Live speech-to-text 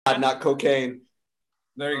not cocaine.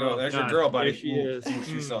 There you go. There's your girl, buddy. There she is.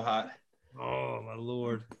 She's so hot. Oh my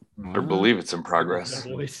Lord! I believe it's in progress.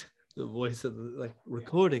 The voice of the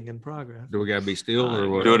recording in progress. Do we gotta be still or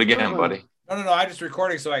what? Do it again, buddy. No. I'm just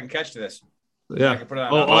recording so I can catch this. Yeah. I can put it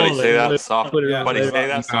on. Buddy, say that soft. Yeah, Buddy, say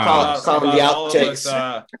that soft. Call them the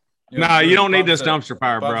outtakes. No, you don't need this dumpster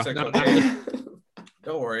fire, bro.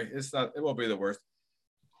 Don't worry, it's not. It won't be the worst.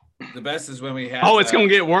 The best is when we have. Oh, it's gonna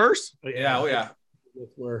get worse. Yeah. Oh yeah.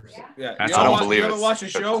 It's worse. Yeah. I don't believe you it. haven't watched a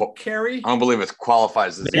show, Carrie? I don't believe it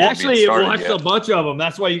qualifies as Actually, watched a bunch of them.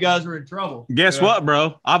 That's why you guys are in trouble. Guess what,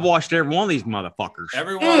 bro? I've watched every one of these motherfuckers.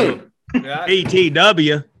 Everyone. Yeah.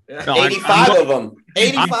 BTW. Yeah. 85 of them.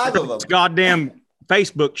 85 of them. Goddamn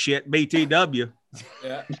Facebook shit. BTW.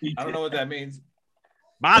 Yeah. I don't know what that means.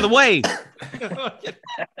 By the way.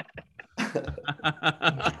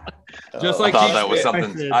 Just like I thought that was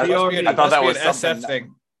something. I thought that was something.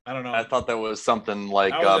 Thing. I don't know. I thought that was something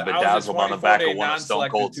like I was bedazzled on the back of one of Stone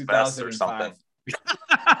non-selected Cold's vests or something.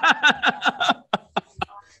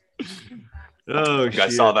 Oh, I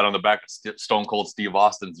saw that on the back of Stone Cold Steve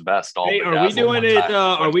Austin's vest. All hey, are we doing it?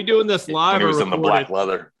 Are we doing this live when he or was in the recorded? black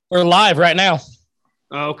leather? We're live right now.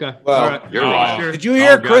 Oh, okay. Well, all right. you're live. Sure. Did you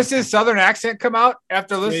hear God. Chris's southern accent come out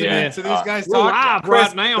after listening to these guys We're talk? live Chris,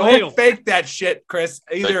 right now. don't Hell. fake that shit, Chris.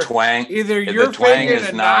 The twang. Either the you're twang faking is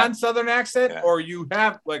a not- non-southern accent, or you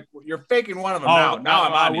have you're faking one of them Oh, now.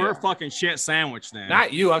 I'm on we're you. a fucking shit sandwich then.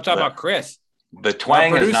 Not you. I'm talking about Chris. The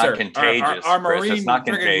twang is not producer. contagious. Our Chris. Marine It's not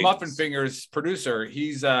friggin' contagious. Muffin Fingers producer.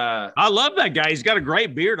 He's I love that guy. He's got a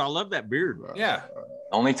great beard. I love that beard, bro. yeah.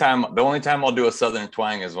 The only time I'll do a southern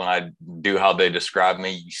twang is when I do how they describe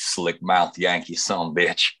me, you slick mouth Yankee son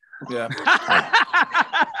bitch. Yeah.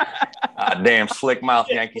 Damn slick mouth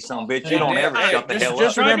Yankee son bitch. You don't ever shut the hell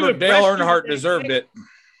just up. remember Dale Earnhardt deserved it.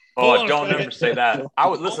 Oh, don't ever say that.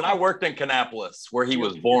 I worked in Kannapolis where he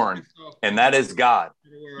was born, and that is God.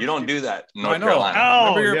 You don't do that in North Carolina.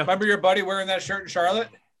 Oh, remember your buddy wearing that shirt in Charlotte?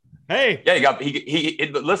 Hey. Yeah,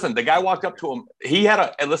 listen, the guy walked up to him. He had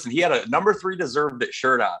a number 3 deserved it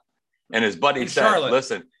shirt on. And his buddy said, Charlotte.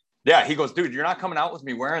 listen, yeah, he goes, dude, you're not coming out with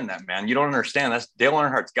me wearing that, man. You don't understand. That's Dale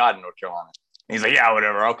Earnhardt's God in North Carolina. And he's like, yeah,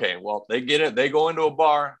 whatever. Okay, well, they get it. They go into a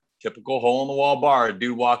bar, typical hole in the wall bar. A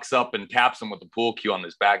dude walks up and taps him with the pool cue on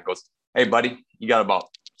his back, goes, hey, buddy, you got about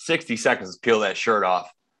 60 seconds to peel that shirt off,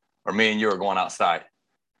 or me and you are going outside.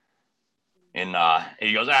 And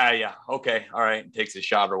he goes, yeah, okay, all right. And takes a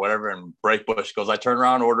shot or whatever. And Breakbush goes, I turn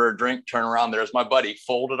around, order a drink, turn around. There's my buddy,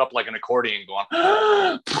 folded up like an accordion,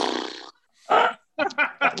 going,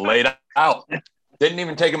 laid out. Didn't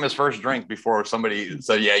even take him his first drink before somebody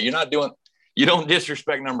said, yeah, you don't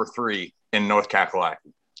disrespect number 3 in North Kakalaki.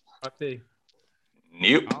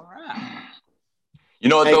 Nope. All right. You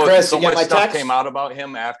know what, Hey, though? Chris, So you get much my stuff text? came out about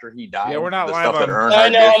him after he died. Yeah, we're not the live stuff that on- Earnhardt I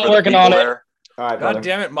know, did I'm for the working on people it. there. All right, God brother.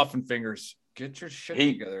 damn it, Muffin Fingers. Get your shit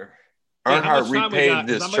together. Earnhardt repaid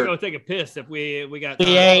this I'm gonna go shirt. take a piss if we got.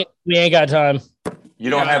 We ain't got time. You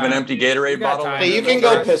don't have an empty You Gatorade got bottle? time. Hey, you can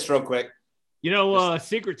go piss real quick. You know,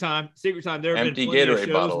 secret time. There have been Empty plenty of Gatorade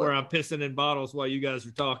shows bottle. where I'm pissing in bottles while you guys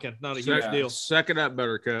are talking. Not a huge deal. Suck it up,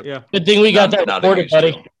 Buttercup. Yeah. Good thing we got that Not a recorded, huge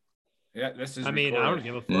buddy. deal. Yeah, this is. I mean, I don't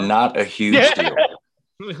give a fuck. Not a huge deal.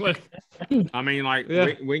 I mean, like, Yeah.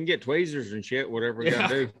 we can get tweezers and shit, whatever we got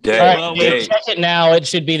to do. Dave, All right, Dave, check it now. It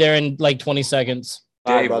should be there in like 20 seconds.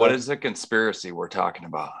 All right, Dave, what brother. is the conspiracy we're talking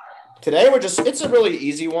about? Today it's a really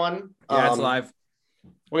easy one. Yeah, it's live.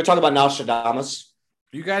 We're going to talk about Nostradamus.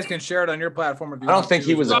 You guys can share it on your platform if you I don't want think to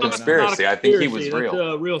he was a as well. conspiracy. I think he was That's real.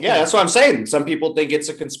 a real Yeah, thing. that's what I'm saying. Some people think it's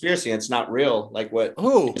a conspiracy and it's not real. Like what?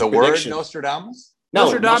 Who? The word Prediction. Nostradamus? No,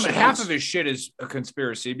 Nostradamus, half of his shit is a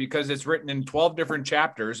conspiracy because it's written in 12 different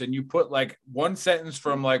chapters, and you put like one sentence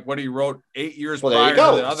from like what he wrote 8 years Well, prior there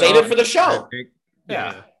you to the go. other. Save it for the show.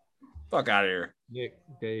 Yeah. Fuck out of here. Nick,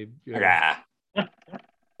 Dave, Ah,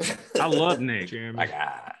 I love Nick. Jeremy.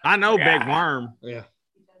 ah. I know Yeah. Big Worm. Yeah.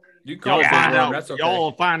 You can call Y'all me find Big Worm. out. That's okay. Y'all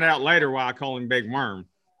will find out later why I call him Big Worm.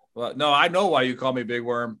 Well, no, I know why you call me Big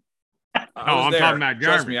Worm. I Oh, was I'm there. talking about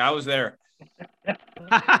Trust Jeremy. me, I was there.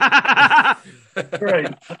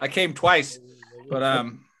 Right. I came twice, but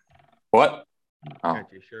What? Oh.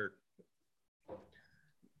 Got your shirt.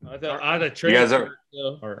 I had a You guys ever-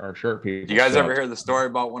 Our shirt people. You guys ever hear the story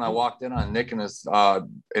about when I walked in on Nick and his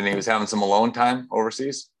and he was having some alone time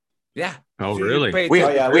overseas? yeah. Oh, You really? paid We, Oh,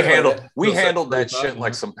 yeah, we we heard handled it. we Feels like handled that 35 shit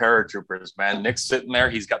like some paratroopers, man. Nick's sitting there,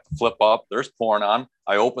 he's got the flip up, there's porn on.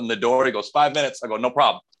 I open the door, he goes 5 minutes. I go, no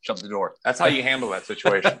problem. Shut the door. That's how you handle that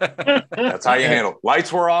situation. That's how you handle it.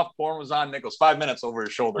 Lights were off, porn was on. Nick goes 5 minutes over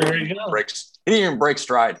his shoulder. There He you didn't go. even break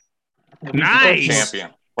stride. Nice. Champion.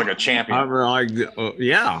 like a champion. I'm like,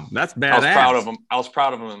 yeah, that's badass. I was proud of him. I was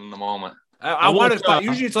proud of him in the moment. I wanted to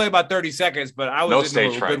usually it's only about 30 seconds, but I No was in a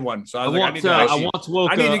stage good fright. one. So I I was like, once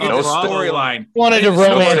woke I need to get No the storyline. Wanted to I need No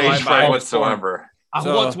romance. stage fright Oh, whatsoever. I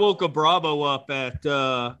So- once woke a Bravo up at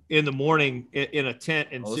in the morning in a tent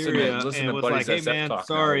in Syria Listen and to was buddies like, "Hey that man, talk now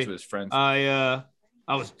sorry, to his friends.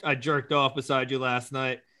 I jerked off beside you last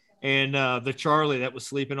night," and the Charlie that was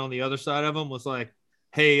sleeping on the other side of him was like,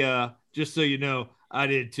 "Hey, just so you know, I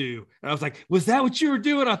did too." And I was like, "Was that what you were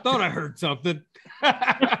doing? I thought I heard something."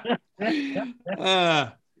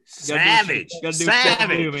 Savage. Gotta do what you gotta do,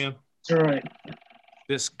 Savage. man. That's right.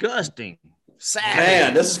 Disgusting. Savage.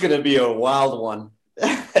 Man, this is going to be a wild one.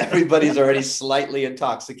 Everybody's already slightly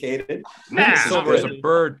intoxicated. Nah. This is Silver is good. a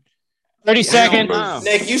bird. 30 seconds. Wow.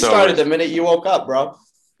 Nick, you So started rich. the minute you woke up, bro.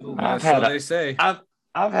 I've So had a- they say.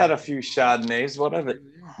 I've had a few Chardonnays. What of it?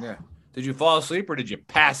 Yeah. Did you fall asleep or did you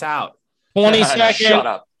pass out? 20 Shut seconds.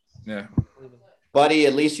 up. Yeah. Buddy,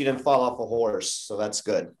 at least you didn't fall off a horse, so that's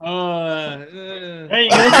good. Hey,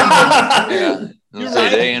 Yeah. You're Say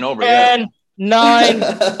right. they ain't over yet. 10, 9,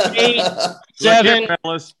 8, Look 7, here,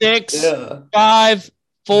 fellas. 6, Yeah. 5,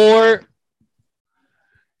 4.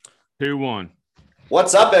 2-1.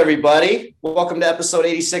 What's up, everybody? Welcome to episode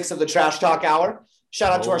 86 of the Trash Talk Hour.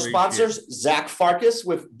 Shout out to our Holy sponsors, Zach Farkas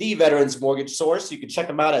with the Veterans Mortgage Source. You can check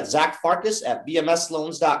them out at Zach Farkas at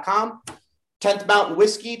bmsloans.com. 10th Mountain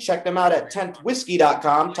Whiskey, check them out at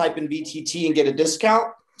 10thwhiskey.com. Type in VTT and get a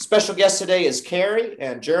discount. Special guest today is Carrie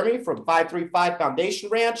and Jeremy from 535 Foundation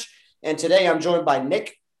Ranch. And today I'm joined by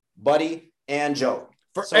Nick, Buddy, and Joe.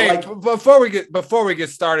 So, Hey, like, before we get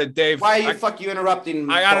started, Dave. why are you interrupting?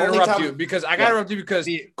 I gotta The only interrupt time- you because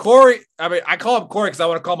Corey. I mean, I call him Corey because I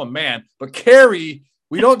want to call him a man, but Carrie,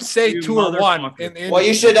 we don't say You 2 or 1. motherfucker. Well,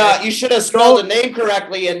 you should have spelled the name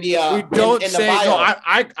correctly in the we don't in the say bio. no.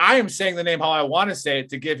 I am saying the name how I want to say it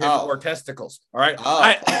to give him Oh. more testicles. All right.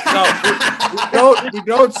 Oh. We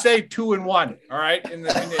don't say 2 and 1. All right.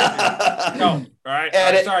 No. All right.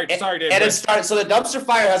 And Sorry, Dave. And it started. So the dumpster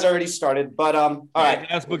fire has already started, but all right,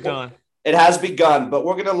 That's begun. it has begun. But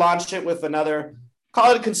we're gonna launch it with another.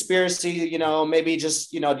 Call it a conspiracy, maybe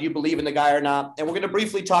just, do you believe in the guy or not? And we're going to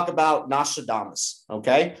briefly talk about Nostradamus,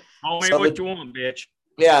 okay? Call me So what the- you want, bitch.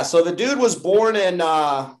 Yeah, so the dude was born in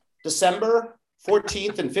December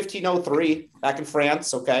 14th in 1503 back in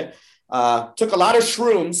France, okay? Took a lot of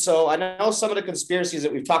shrooms, so I know some of the conspiracies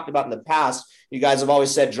that we've talked about in the past, you guys have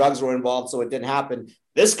always said drugs were involved, so it didn't happen.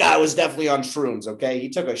 This guy was definitely on shrooms, okay? He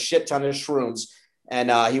took a shit ton of shrooms,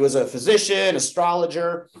 and he was a physician,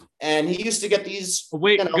 astrologer, and he used to get these.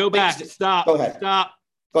 Wait, go back. Stop. Go ahead. Stop.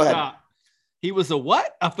 Go ahead. Stop. He was a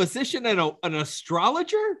what? A physician and an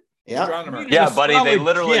astrologer? Yeah. Astronomer. Yeah, buddy, they Astrologist.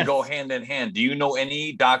 literally go hand in hand. Do you know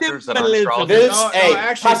any doctors that are Symbolism. astrologers? This, hey,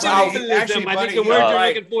 actually, Pascal, buddy, actually, I buddy, think the he's word you're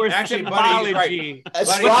right. looking for is Actually, buddy, he's right. symbology.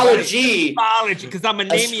 astrology. Astrology, because I'm a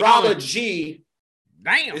namey Astrology.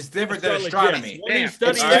 Damn. It's different than Astrology. astronomy. What are you Damn.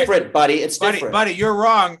 studying? It's All right. different, buddy. It's Buddy, different. buddy, you're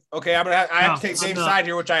wrong. Okay, I have to No, take I'm Dave's not. side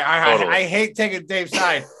here, which I Totally. I hate taking Dave's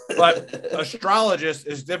side, but astrologist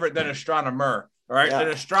is different than astronomer. All right, Yeah. an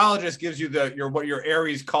astrologist gives you what your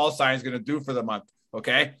Aries call sign is going to do for the month.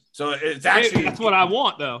 Okay, so it's actually That's what I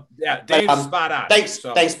want, though. Yeah, Dave's Um, spot on. Thanks,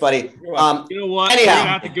 So, thanks, buddy. You're welcome. You know what? Anyhow. We're gonna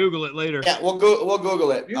have to Google it later. Yeah, we'll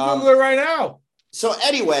Google it. You Google it right now. So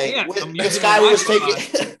anyway, Yeah, with, I'm this using guy the was Wi-Fi.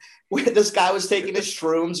 taking this guy was taking his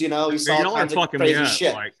shrooms. He saw all Y'all are kinds of fucking me crazy up.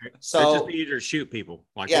 shit. Like, it's So just easier to shoot people.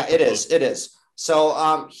 Like, yeah, what the it fuck? is. It is.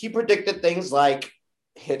 So he predicted things like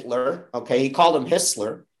Hitler. Okay, he called him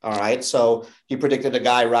Histler. All right, so he predicted a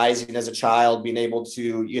guy rising as a child, being able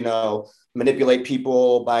to manipulate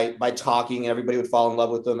people by talking, and everybody would fall in love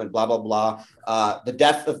with him, and blah blah blah. The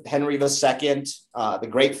death of Henry II, the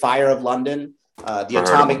Great Fire of London, the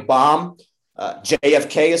atomic bomb,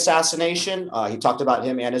 JFK assassination. He talked about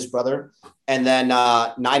him and his brother. And then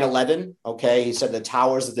 9/11, okay, he said the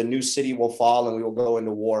towers of the new city will fall and we will go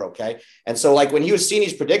into war, okay? And so, like, when he was seeing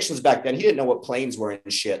these predictions back then, he didn't know what planes were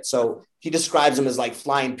and shit. So he describes them as, like,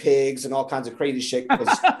 flying pigs and all kinds of crazy shit. Because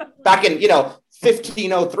back in,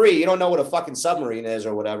 1503, you don't know what a fucking submarine is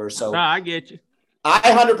or whatever. So Nah, I get you. I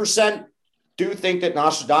 100% do think that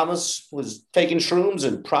Nostradamus was taking shrooms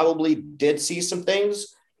and probably did see some things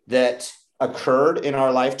that occurred in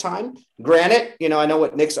our lifetime. Granted, I know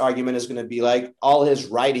what Nick's argument is going to be like. All his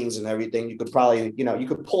writings and everything, you could probably, you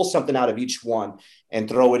could pull something out of each one and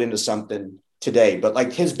throw it into something today. But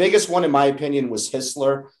like his biggest one, in my opinion, was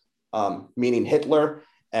Histler, meaning Hitler.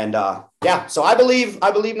 And so I believe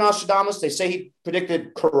Nostradamus. They say he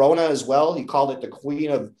predicted Corona as well. He called it the Queen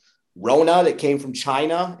of Rona that came from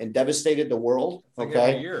China and devastated the world. Like every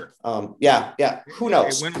Okay. year. Who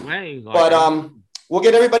knows? It went away. Like, But we'll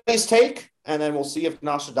get everybody's take, and then we'll see if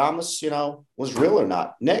Nostradamus, was real or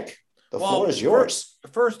not. Nick, the floor is yours.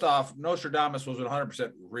 First off, Nostradamus was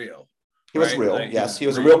 100% real. He was real. Like, yes, he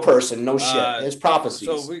was a real person. No shit. His prophecies.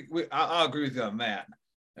 So I'll agree with you on that.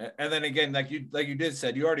 And then again, like you did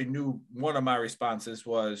said, you already knew one of my responses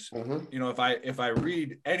was, if I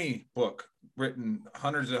read any book written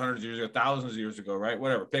hundreds and hundreds of years ago, thousands of years ago, right,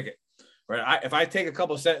 whatever, pick it, right. If I take a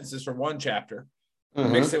couple sentences from one chapter,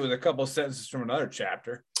 mix it with a couple sentences from another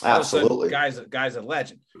chapter, absolutely, guy's a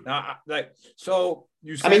legend. Now, so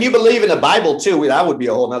you said, I mean, you believe in the Bible too. That would be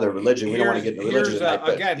a whole other religion. We don't want to get into religion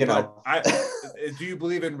tonight, do you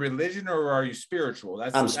believe in religion or are you spiritual?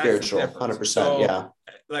 I'm spiritual, 100%. Yeah.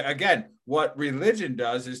 Like, again, what religion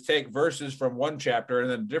does is take verses from one chapter and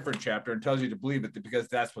then a different chapter and tells you to believe it because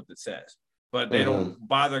that's what it says. But they don't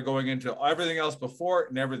bother going into everything else before it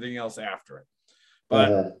and everything else after it.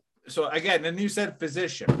 But so again, then you said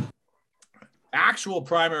physician. Actual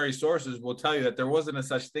primary sources will tell you that there wasn't a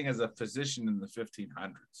such thing as a physician in the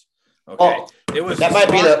 1500s. Okay, it was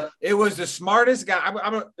the smartest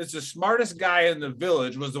guy. It's the smartest guy in the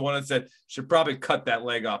village was the one that said should probably cut that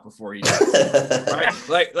leg off before he died.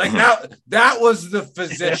 Right? Like now that was the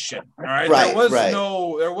physician. All right.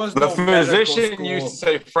 There was the physician used to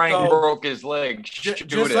say Frank broke his leg. Just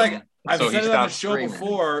like I've said it on the show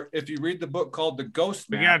before. If you read the book called The Ghost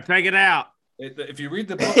Map, you gotta take it out. If you read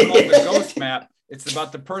the book called The Ghost Map, it's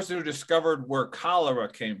about the person who discovered where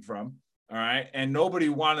cholera came from. All right. And nobody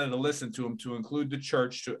wanted to listen to him, to include the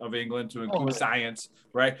Church of England, to include science.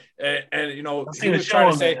 Right. And he was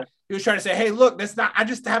trying to say, hey, look, that's not, I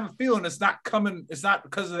just have a feeling it's not coming. It's not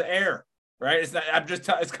because of the air. Right. It's not,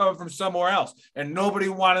 it's coming from somewhere else. And nobody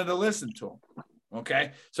wanted to listen to him.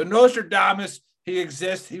 Okay. So Nostradamus, he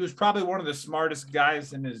exists. He was probably one of the smartest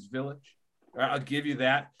guys in his village. Right, I'll give you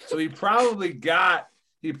that. So he probably got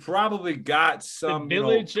some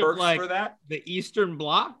perks for that. The Eastern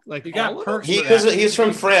Bloc, like he got perks. He's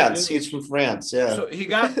from France. He's from France. Yeah. So he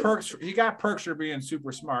got perks. He got perks for being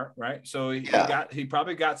super smart, right? So he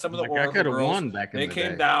probably got some of the Oracle girls. Won back in they the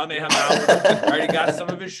came day. down. They hung out. With him, right? He got some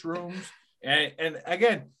of his shrooms. And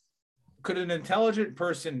again, could an intelligent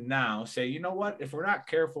person now say, you know what? If we're not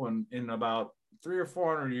careful in about 300 or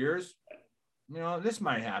 400 years, this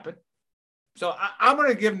might happen. So I'm going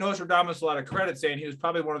to give Nostradamus a lot of credit, saying he was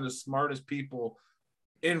probably one of the smartest people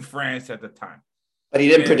in France at the time. But he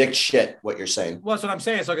didn't predict shit, what you're saying. Well, that's what I'm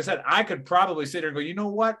saying. So like I said, I could probably sit here and go, you know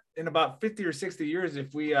what? In about 50 or 60 years,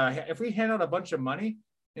 if we hand out a bunch of money,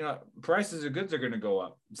 prices of goods are going to go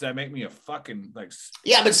up. Does that make me a fucking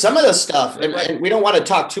Yeah, but some of the stuff, and we don't want to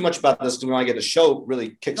talk too much about this because we want to get the show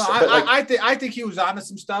really kicked. No, I think he was onto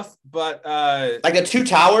some stuff, but like the two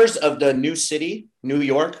towers of the new city, New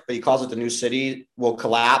York, but he calls it the new city, will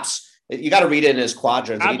collapse. You got to read it in his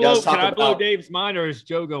quadrants. Can I blow Dave's mind, or is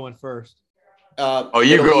Joe going first? You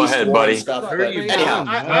go ahead, buddy. Stuff, I'm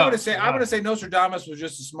going to say Nostradamus was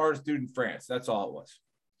just the smartest dude in France. That's all it was.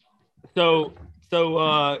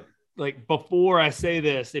 So, like before I say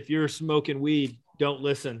this, if you're smoking weed, don't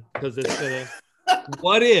listen because it's gonna.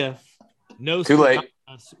 What if Nostradamus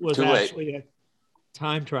was actually a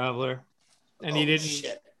time traveler, and he didn't?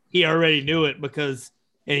 Shit. He already knew it and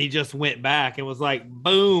he just went back and was like,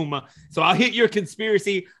 boom. So I'll hit your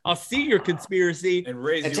conspiracy. I'll see your conspiracy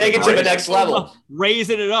and take it to the next level.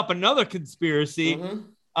 Raising it up another conspiracy. Mm-hmm.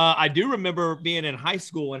 I do remember being in high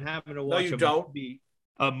school and having to watch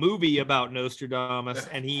a movie about Nostradamus,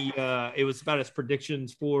 and it was about his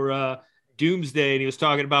predictions for Doomsday, and he was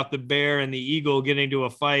talking about the bear and the eagle getting into a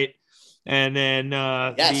fight, and then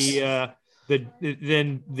the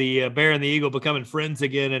bear and the eagle becoming friends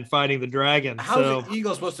again and fighting the dragon. How's the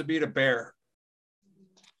eagle supposed to beat a bear?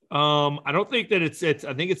 I don't think that it's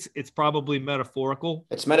I think it's probably metaphorical.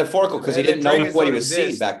 It's metaphorical because he didn't know what he was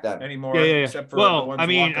seeing back then anymore. Yeah. Well, I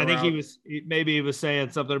mean, I think he was saying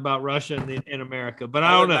something about Russia in America, but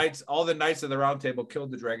I don't know. All the knights of the Round Table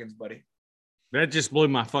killed the dragons, buddy. That just blew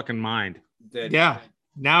my fucking mind. Yeah.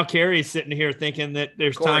 Now Carrie's sitting here thinking that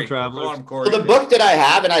there's time travelers. Well, the book that I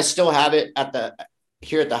have, and I still have it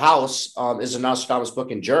here at the house, is a Nostradamus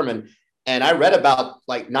book in German. And I read about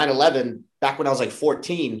 9/11 back when I was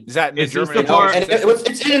 14. Is that in German? And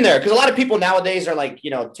it's in there because a lot of people nowadays are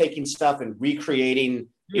taking stuff and recreating,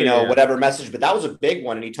 whatever message. But that was a big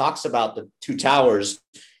one. And he talks about the two towers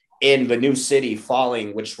in the new city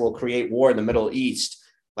falling, which will create war in the Middle East.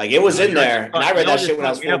 It was in there. And I read that shit when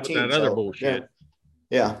I was 14. That other bullshit.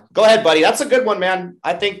 Yeah. Go ahead, buddy. That's a good one, man.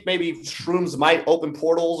 I think maybe shrooms might open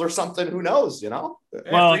portals or something. Who knows,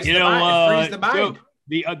 Well, freeze the mind.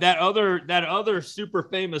 That other super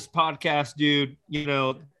famous podcast dude,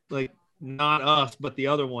 not us, but the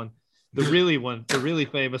other one, the really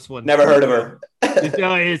famous one. Never heard of her.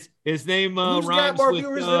 His name Who's got rhymes more with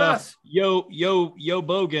viewers than us? Yo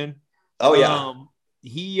Bogan. Oh yeah.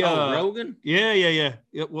 He Rogan? Yeah.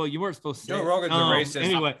 Well, you weren't supposed to say Joe it. Rogan's a racist.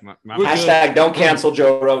 Anyway, My we're good. Hashtag don't cancel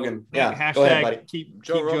Joe Rogan. Yeah. Hashtag Go ahead, buddy. keep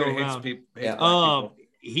Joe Rogan Joe hates around. people.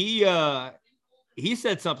 Yeah. He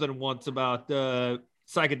said something once about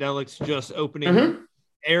psychedelics just opening Mhm.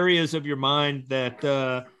 areas of your mind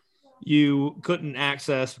that you couldn't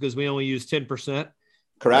access because we only use 10%.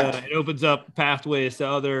 Correct. It opens up pathways to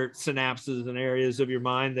other synapses and areas of your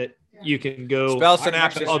mind that you can go Spell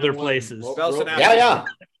synapses. other places. Spell synapses. Yeah.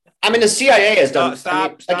 I mean, the CIA has done.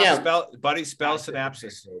 Stop. Again, Spell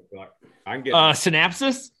synapses. I can get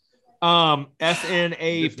synapses. SNAP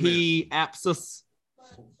apsis.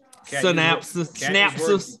 Synapses.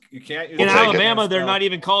 Synapses. You can't use In words. Alabama, they're Spell. not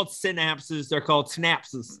even called synapses; they're called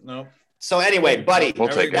synapses. No. so anyway, buddy, We'll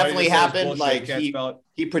take it. definitely Everybody happened. just says Like bullshit, you can't spell it.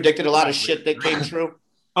 he predicted a lot of shit that came true.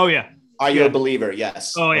 Oh yeah. Are you Yeah. a believer?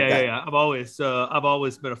 Yes. Oh yeah, Okay. yeah. I've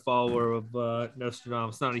always been a follower of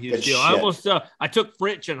Nostradamus. Not a huge Good deal. shit. I took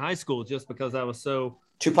French in high school just because I was so.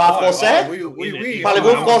 Tu parles français? Oui.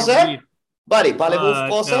 Parlez-vous français? read. Buddy, parlez-vous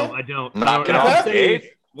No, français? I don't. Knock it I would off, say- Dave.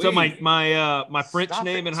 So my French Stop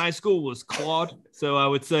name it. in high school was Claude. So I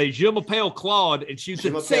would say Je m'appelle Claude, and she Je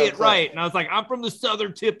said m'appelle say it Claude. right, and I was like, I'm from the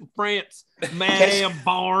southern tip of France, Madame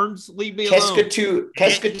Barnes. Leave me Qu'est-ce que alone.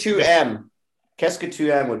 tu aimes? Qu'est-ce que tu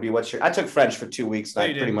aimes would be what's your. I took French for 2 weeks and No, I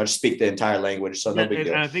you pretty didn't. much speak the entire language, so no big And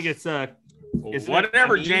deal. I think it's Isn't it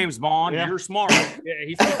Whatever, Amin? James Bond. Yeah. You're smart. yeah,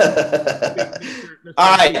 he's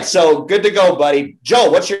All right, so good to go, buddy. Joe,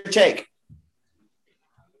 what's your take?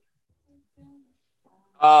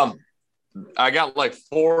 I got like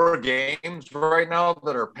 4 games right now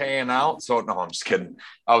that are paying out. So no, I'm just kidding.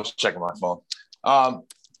 I was checking my phone.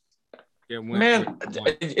 Man,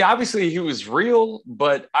 obviously he was real,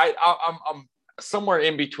 but I'm somewhere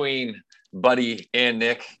in between Buddy and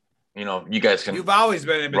Nick. You know, you guys can You've always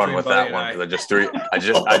been in between run with Buddy that and one I. because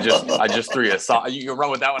I just threw you a soft. You can run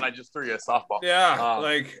with that one. I just threw you a softball. Yeah,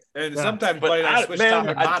 Yeah. sometimes But Buddy and I switch top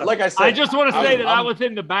and bottom. like I said, I just want to say that I I'm- was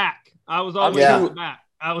in the back. I was always Yeah. in the back.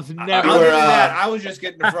 I was never. Other You were, than that, I was just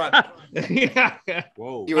getting the front. yeah.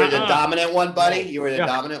 Whoa. You were the Uh-uh. dominant one, buddy. You were the Yeah.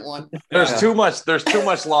 dominant one. There's Yeah. too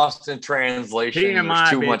much lost in translation.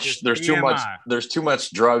 TMI, There's bitches, there's too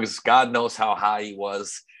much drugs. God knows how high he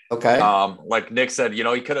was. Okay. Like Nick said, you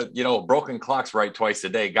know, he could have, broken clocks right twice a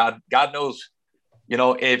day. God knows,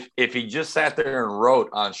 if he just sat there and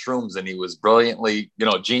wrote on shrooms and he was brilliantly,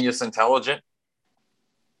 genius intelligent,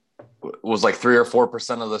 was like 3 or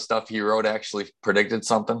 4% of the stuff he wrote actually predicted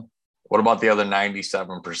something. What about the other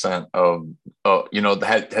 97% of,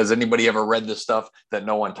 has anybody ever read the stuff that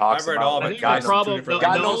no one talks I've read about? all of Like, it. God God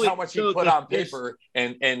the knows only- how much he so put the- on paper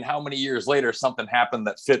and how many years later something happened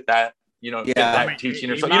that fit that, fit Yeah. that teaching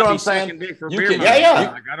or He something. might You know what be I'm saying? sucking dick for You beer can- money. yeah.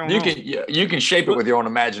 Like, I don't know. You can shape it with your own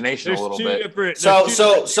imagination There's a little two bit. different. So- there's two so-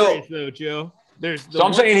 different so- theories, though, Joe. There's the So I'm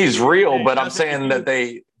one saying he's theory real, that but I'm doesn't saying do-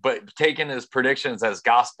 that but taking his predictions as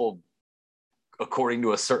gospel according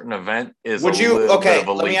to a certain event is Would a you? little Okay. bit of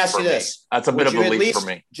a Let me leap ask for you me. this. That's a bit Would of you a at leap least, for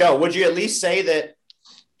me. Joe, would you at least say that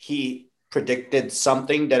he predicted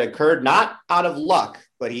something that occurred, not out of luck,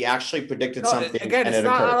 but he actually predicted something Again, and it's it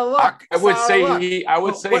not out occurred? of luck. I would It's not out of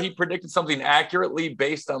luck. say What- he predicted something accurately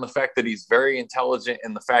based on the fact that he's very intelligent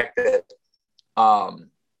and the fact that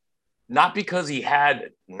not because he had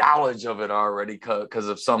knowledge of it already because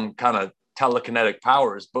of some kind of telekinetic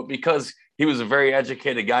powers, but because he was a very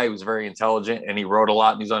educated guy, he was very intelligent, and he wrote a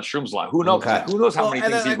lot and he's on shrooms a lot. Who knows? Okay. Who knows how Well, many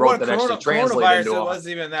and things then, he like, wrote that actually translated coronavirus, into it a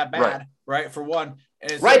wasn't even that bad, right? For one.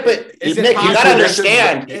 And it's- Right, but is it Nick, you possible- got to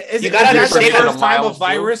understand. Is You it got to that the understand. first time a miles, too?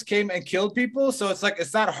 virus came and killed people? So it's like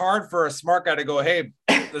it's not hard for a smart guy to go, "Hey,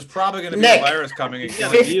 there's probably going to be Nick, a virus coming and He's got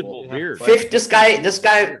killing a Fifth- people." beautiful beard. This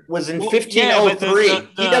guy was in Well, 1503. yeah,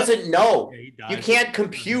 but the- He doesn't know. Yeah, he You died. can't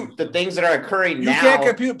compute the things that are occurring You now. can't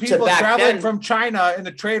compute to people back traveling then. from China in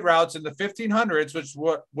the trade routes in the 1500s, which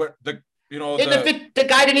what the And the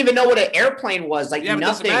guy didn't even know what an airplane was. Like yeah, but it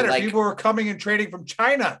doesn't nothing. matter. Like People were coming and trading from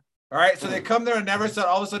China. All right, so they come there and never said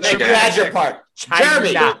all of a sudden. Nick, you they're had your magic. part. China.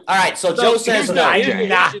 Jeremy. All right. So Joe says here's no.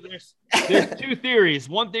 there's two theories.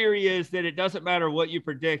 One theory is that it doesn't matter what you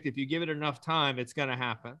predict. If you give it enough time, it's going to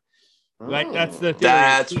happen. Right? That's the theory.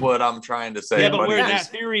 That's what I'm trying to say. Yeah, but buddy. where that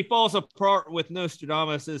theory falls apart with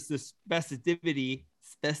Nostradamus is the specificity.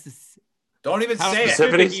 Don't even How say it.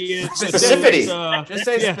 specific he is. Specificity. Just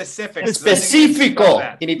say Yeah. specifics.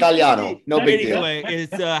 Specifico in Italiano. No big deal. Anyway,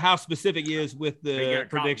 it's how specific he is with They the get a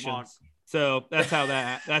predictions. So that's how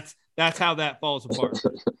that falls apart.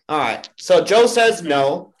 All right. So Joe says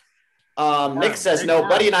no. Nick says no.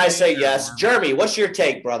 Buddy and I say yes. Jeremy, what's your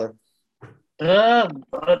take, brother?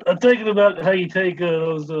 I'm thinking about how you take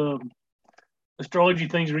those astrology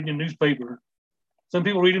things reading in the newspaper. Some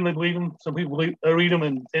people read them and believe them. Some people read them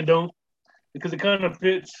and don't, because it kind of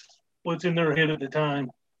fits what's in their head at the time.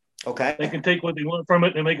 Okay. They can take what they want from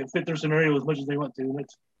it and make it fit their scenario as much as they want to.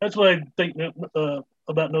 That's what I think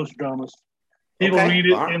about Nostradamus. People read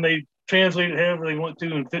it and they translate it however they want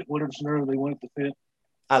to and fit whatever scenario they want it to fit.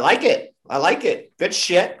 I like it. Good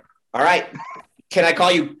shit. All right. Can I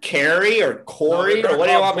call you Carrie or Corey, or what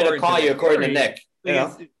do you want me to call you according to Nick? You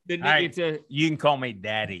know? You can call me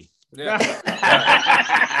Daddy.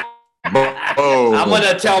 Yeah. I'm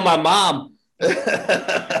gonna tell my mom.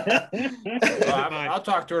 I'll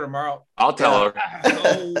talk to her tomorrow. I'll tell her.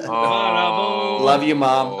 Love you,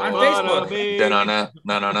 Mom. On Facebook.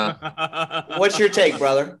 No. What's your take,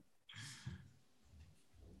 brother?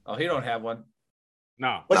 Oh, he don't have one.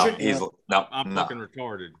 No. I'm fucking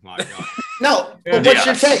retarded. My God. No. What's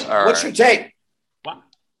your take? What's your take? What?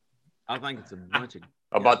 I think it's a bunch of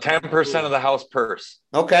about 10% of the house purse.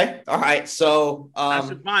 Okay. All right. So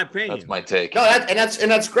that's my opinion. That's my take. No,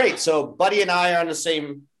 that's great. So Buddy and I are on the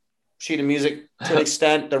same sheet of music to an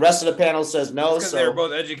extent. The rest of the panel says no. Because they're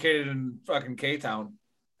both educated in fucking K-Town.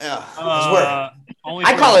 Yeah.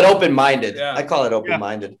 I call it open-minded. Yeah. I call it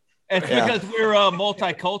open-minded. It's because we're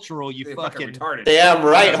multicultural, you fucking retarded. Damn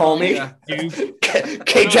right, homie. Yeah.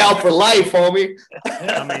 K-Town for life, homie.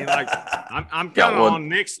 I mean, like, I'm kind of on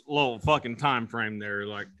Nick's little fucking time frame there.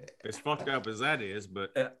 Like, as fucked up as that is,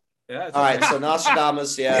 but yeah. All right, so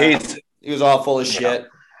Nostradamus, he was all full of shit.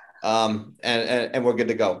 And we're good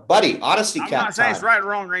to go, buddy. Honesty cap. I'm not saying it's right or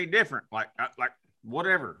wrong or any different. Like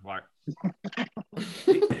whatever. Like,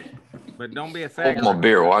 but don't be a faggot. Hold my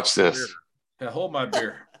beer. Watch this. Yeah, hold my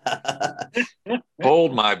beer.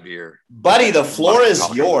 Hold my beer, buddy. The floor is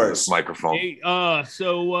yours. Microphone. Hey,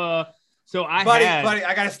 so I buddy,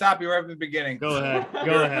 I gotta stop you right from the beginning. Go ahead.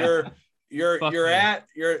 Go ahead. You're at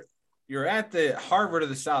the Harvard of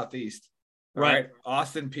the Southeast, right?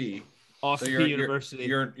 Austin P. Austin P. University.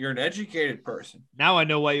 You're an educated person. Now I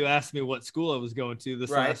know why you asked me what school I was going to this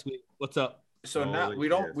last week. What's up? So now we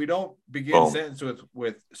don't begin sentence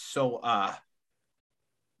with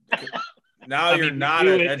Now you're not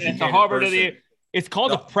an educated the Harvard person. of the. It's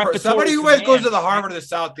called a preparatory. Somebody who always goes to the Harvard of the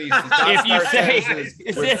Southeast. If you say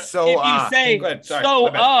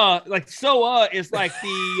is like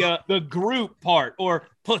the group part or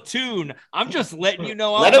platoon. I'm just letting you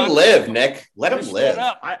know. Let him live, Nick. Let him live.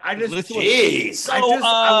 I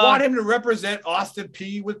want him to represent Austin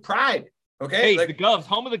P with pride. Okay, hey, the Govs,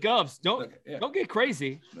 home of the Govs. Don't get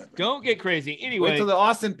crazy. Don't get crazy. Anyway, wait till the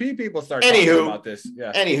Austin P people start talking about this.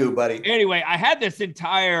 Yeah. Anywho, buddy. Anyway, I had this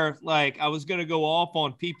entire I was gonna go off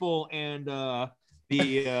on people and the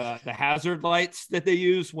hazard lights that they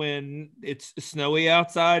use when it's snowy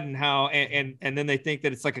outside and how and then they think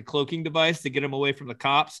that it's like a cloaking device to get them away from the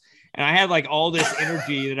cops. And I had like all this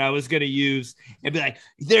energy that I was gonna use and be like,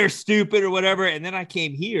 they're stupid or whatever. And then I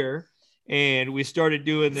came here. And we started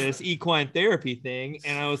doing this equine therapy thing.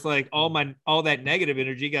 And I was like, all that negative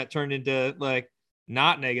energy got turned into like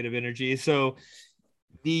not negative energy. So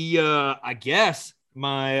I guess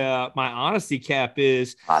my honesty cap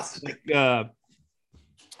is,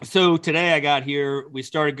 so today I got here, we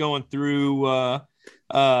started going through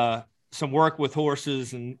some work with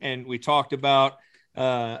horses and we talked about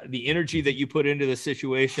the energy that you put into the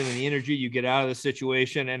situation and the energy you get out of the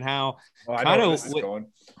situation and how I don't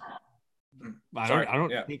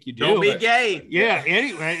think you do. Don't be gay. Yeah.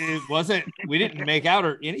 Anyway, it wasn't. We didn't make out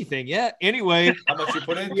or anything yet. Anyway, how much you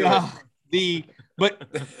put into it? But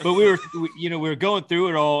we were going through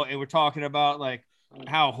it all, and we're talking about like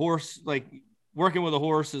how working with a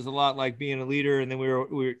horse is a lot like being a leader. And then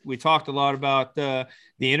we talked a lot about the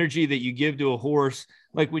energy that you give to a horse,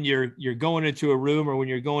 like when you're going into a room or when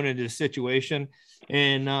you're going into a situation,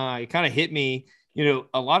 and it kind of hit me.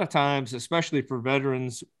 A lot of times, especially for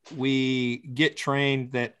veterans, we get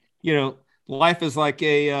trained that, life is like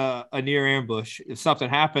a near ambush. If something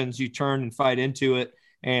happens, you turn and fight into it.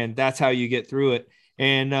 And that's how you get through it.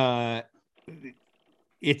 And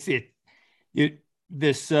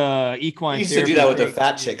this equine you used to do that with the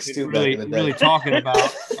fat chicks too. Really talking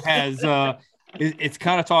about it's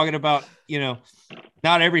kind of talking about,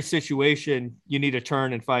 not every situation you need to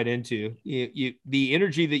turn and fight into. The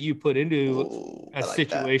energy that you put into a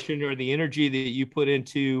situation or the energy that you put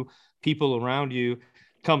into people around you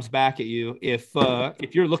comes back at you. If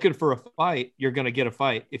you're looking for a fight, you're going to get a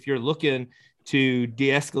fight. If you're looking to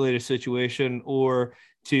de-escalate a situation or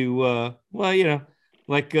to,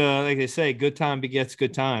 like they say, good time begets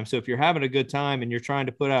good time. So if you're having a good time and you're trying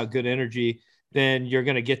to put out good energy, then you're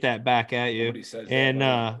going to get that back at you.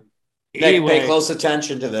 Nick, pay close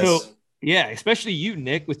attention to this. So, yeah, especially you,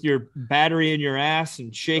 Nick, with your battery in your ass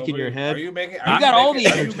and shaking your head. Are you making? You got all the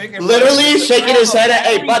energy. Literally shaking his head at.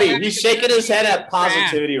 Hey, buddy, he's shaking his head at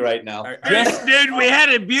positivity right now. Yes, dude, we had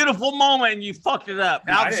a beautiful moment and you fucked it up.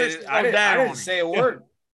 I didn't say a word.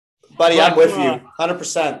 Buddy, I'm with you,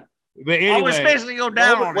 100%. But anyway, I was basically go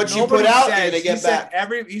down on what it. you put out, you're gonna get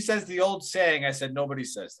back. He says the old saying. I said nobody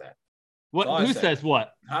says that. What? Who says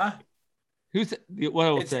what? Huh? Who said what?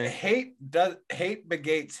 I will say. Hate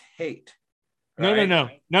negates hate. No.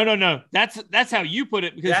 That's how you put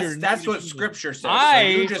it because that's what Scripture says.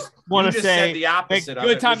 I so want to say said the opposite.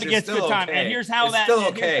 Good of time it, to get good time, okay. and here's how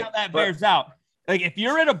that bears out. Like if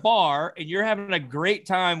you're at a bar and you're having a great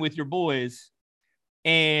time with your boys,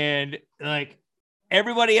 and like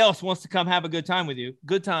everybody else wants to come have a good time with you,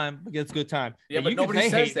 good time against good time. Yeah, and but you nobody can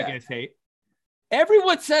say says hate that. against hate.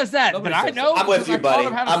 Everyone says that, Nobody but I says know. I'm with you, buddy.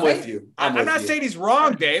 I'm with you. I'm not saying he's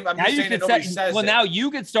wrong, Dave. I'm just saying that nobody says well, it. now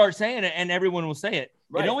you can start saying it, and everyone will say it.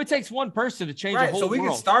 Right. It only takes one person to change the whole so we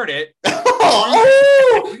world. can start it. We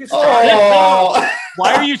can start it.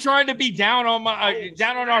 Why are you trying to be down on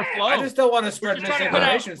our flow? I just don't want to spread We're just trying to put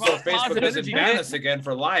misinformation, out so Facebook positive doesn't energy, ban man. us again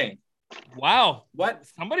for lying. Wow. What?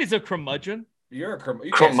 Somebody's a curmudgeon. You're a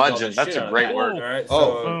curmudgeon. Curmudgeon. That's a great word. All right. Oh.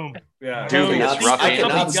 So, Boom. yeah. Dubious Boom. ruffian. I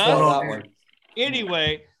cannot spell that one.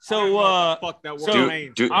 Anyway, I don't know so what the fuck that word so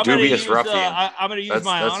means. I'm gonna Dubious use, ruffian. I'm going to use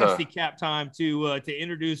my That's honesty cap time to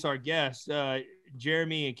introduce our guests,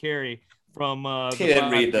 Jeremy and Carrie from He didn't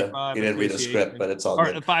read the script, but it's all or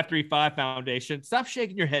good. the 535 Foundation. Stop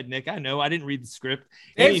shaking your head, Nick. I know I didn't read the script.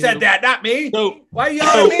 Dave Anywho, said that, not me. So, Why are you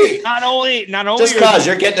yelling at me? not only Just because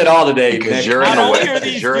you're getting it all today, Because Nick. you're in not the only way. are Because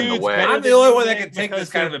these you're in the dudes way. better I'm the than only you, one that Nick, can take this because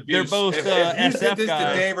kind of abuse. They're both if you SF did this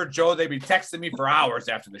guys. to Dave or Joe, they'd be texting me for hours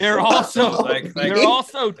after the They're show. also like, they're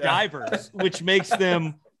also divers, which makes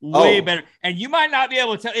them way better. And you might not be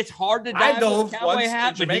able to tell. It's hard to I dive dove with a cowboy once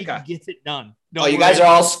hat, in but he Jamaica. gets it done. Oh, you guys are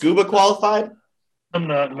all scuba qualified? I'm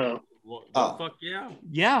not. No. Oh. Fuck yeah.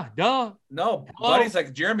 Yeah, duh. No, Hello? buddy's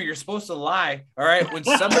like, Jeremy, you're supposed to lie. All right. When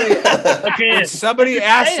somebody Okay.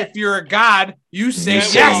 asks if you're a god, you say You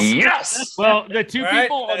say yes. yes. Well, the two All right.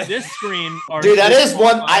 people on this screen are Dude, that is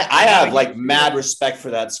one. I I have like mad respect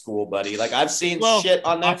for that school, buddy. Like I've seen shit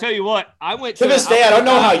on I'll that. tell you what. I went To this day, I don't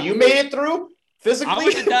know how you. you made it through physically. I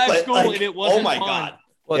went to dive but, school like, and it wasn't oh my fun. god.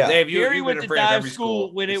 Well, Yeah. Dave, Gary you've went been to afraid of dive every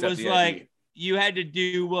school when it except was the like IB. you had to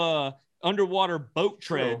do underwater boat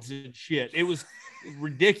treads and shit. It was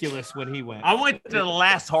ridiculous when he went. I went to the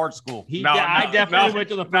last hard school. I definitely went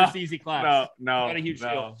to the first easy class. No, Got a huge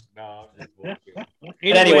deal. no.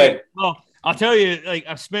 Anyway. well, I'll tell you, like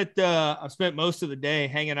I've spent most of the day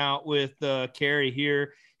hanging out with Carrie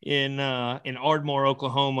here in Ardmore,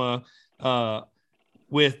 Oklahoma,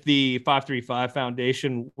 with the 535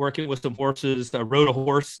 Foundation, working with some horses. I rode a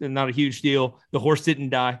horse, and not a huge deal. The horse didn't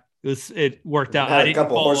die. It worked out. I had I a didn't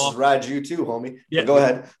couple fall horses off. ride you too, homie. Yeah. But go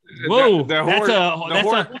ahead. Whoa,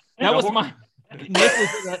 The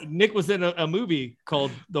Nick was in a movie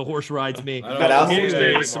called The Horse Rides Me. I don't That get to was-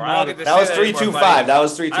 say that anymore. I don't get to That say was anymore, 325. buddy. That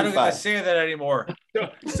was I don't get to 325. say that anymore.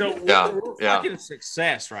 So Yeah, we're yeah. fucking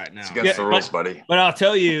success right now. It's against the rules, buddy. But I'll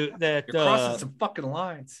tell you that You're crossing some fucking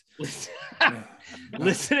lines.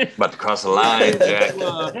 listen, About to cross the line, Jack.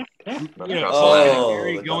 uh, About you to know, cross the line. Oh,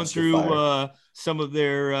 Gary the going dumpster through fire. some of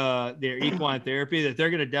their equine therapy that they're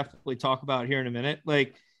going to definitely talk about here in a minute.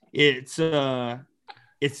 Like it's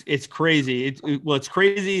crazy. It's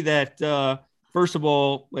crazy that first of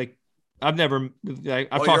all, like I've never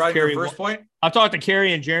I've talked to Carrie. First point. I've talked to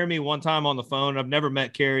Carrie and Jeremy one time on the phone. I've never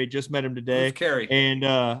met Carrie, just met him today. Who's Carrie? And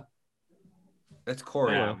That's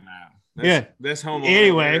Corey. Yeah. Yeah. This home.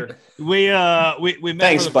 Anyway, we met.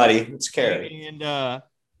 Thanks, for the- buddy. It's Carrie.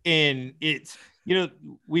 And it's, you know,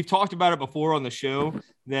 we've talked about it before on the show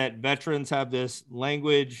that veterans have this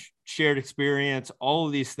language, shared experience, all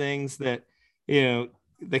of these things that, you know,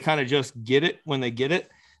 they kind of just get it when they get it.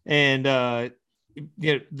 And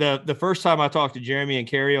you know, the first time I talked to Jeremy and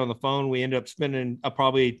Carrie on the phone, we ended up spending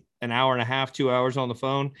probably an hour and a half, 2 hours on the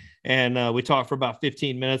phone. And we talked for about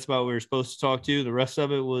 15 minutes about what we were supposed to talk to. The rest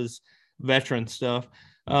of it was veteran stuff.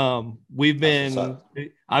 I've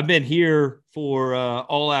been here for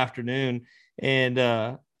all afternoon,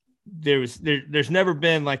 and there's never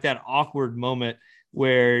been like that awkward moment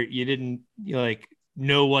where you didn't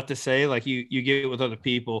know what to say, like you get with other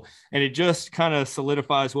people, and it just kind of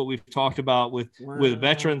solidifies what we've talked about with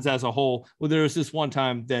veterans as a whole. Well, there was this one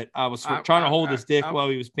time that I was trying to hold his dick while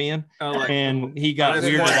he was peeing, and he got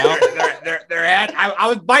weirded out. I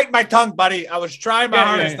was biting my tongue, buddy. I was trying my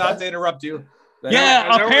hardest not to interrupt you.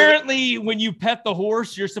 Yeah, apparently when you pet the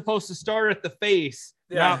horse, you're supposed to start at the face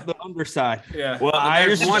not the underside. Yeah. Well, I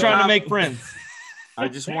there's just one trying to time- make friends. I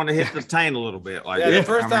just want to hit the taint a little bit. Like Yeah, that. the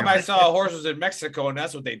first time mean, I saw a horse was in Mexico, and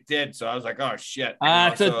that's what they did. So I was like, "Oh shit!"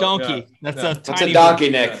 It's a donkey. That's a That's tiny a donkey,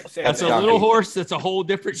 horse. Nick. Yeah, That's a donkey. little horse. That's a whole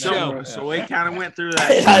different show. so we kind of went through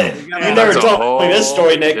that. You never That's a told me this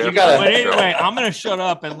story, Nick. You whole gotta. But anyway, I'm going to shut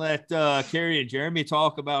up and let Carrie and Jeremy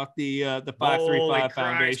talk about the 535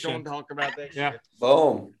 Foundation. Don't talk about that Yeah. shit.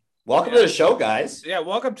 Boom. Welcome to the show, guys. Yeah,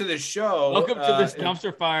 welcome to the show. Welcome to this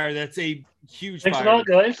dumpster fire. That's a huge Thanks a fire. lot,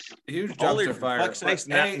 guys. Huge Holy dumpster for fire. fuck's sakes,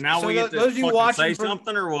 But, hey, now so we get to those of you fucking watching say for-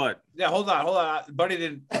 something or what? Yeah, hold on. Buddy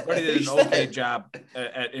did an okay job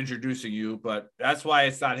at introducing you, but that's why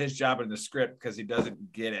it's not his job in the script because he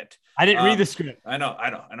doesn't get it. I didn't read the script. I know.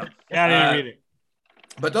 Yeah, I didn't read it.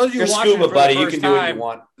 But those of you You're watching scuba, for buddy. the You first can do what time, you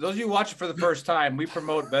want. those of you watching for the first time, we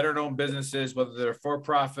promote better-known businesses, whether they're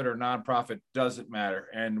for-profit or non-profit, doesn't matter,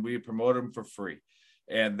 and we promote them for free.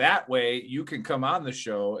 And that way, you can come on the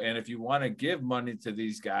show, and if you want to give money to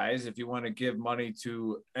these guys, if you want to give money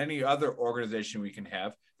to any other organization we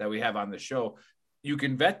have on the show, you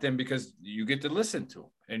can vet them because you get to listen to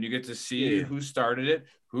them, and you get to see who started it,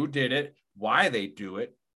 who did it, why they do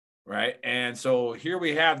it. Right. And so here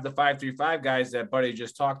we have the 535 guys that Buddy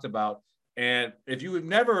just talked about. And if you have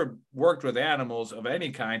never worked with animals of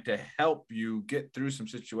any kind to help you get through some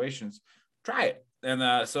situations, try it.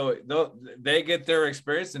 And so they get their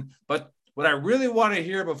experience. But what I really want to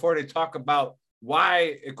hear before they talk about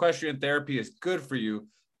why equestrian therapy is good for you,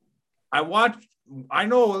 I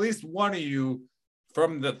know at least one of you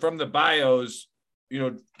from the bios,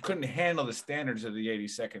 couldn't handle the standards of the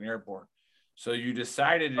 82nd Airborne. So you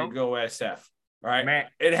decided to go SF, right? Man,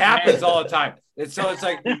 it happens all the time. It's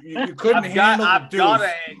like you couldn't handle the deuce.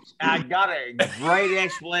 I got a great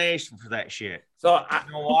explanation for that shit. So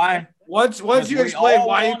you know why? Once you explain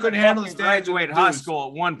why you couldn't handle the standards, graduate high school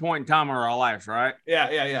at one point in time in our lives, right?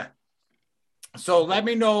 Yeah. So let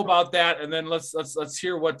me know about that, and then let's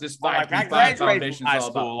hear what this 535 Foundation is all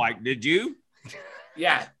about. Like, did you?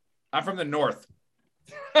 Yeah, I'm from the north.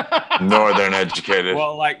 Northern educated.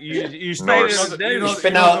 Well, like you stated,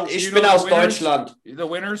 Ich bin aus Deutschland. The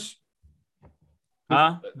winners?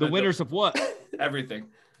 Huh? The winners of what? Everything.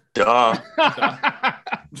 Duh.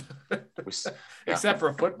 Except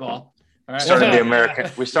for football. All right. We started the American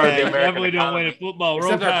Definitely don't win at football.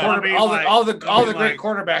 Except all the great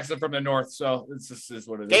quarterbacks are from the north, so it's just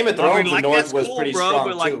what it is. Game of Thrones, the North was cool, pretty bro, strong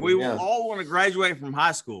but like too. we all want to graduate from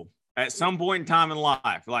high school at some point in time in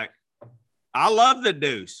life. Like, I love the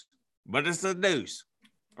deuce, but it's the deuce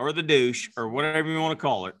or the douche or whatever you want to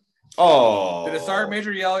call it. Oh, did a sergeant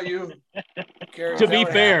major yell at you? To be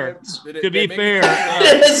fair, sergeant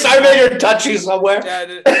major touch you somewhere.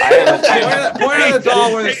 Point on the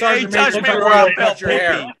doll where the sergeant major touched your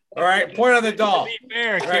hair. All right, point on the doll. To be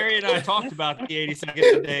fair, Carrie and I talked about the 82nd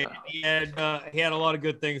today. He had a lot of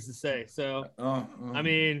good things to say. So, I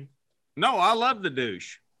mean, no, I love the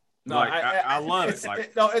douche. No, like, I love it.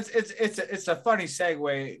 Like, it's a funny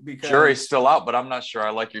segue because jury's still out, but I'm not sure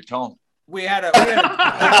I like your tone. We had a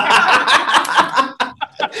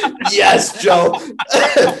yes, Joe.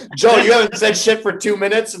 Joe, you haven't said shit for 2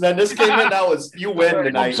 minutes, and then this came in. That was you win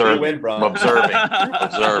tonight. You win, bro. I'm observing.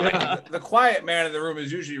 The quiet man in the room is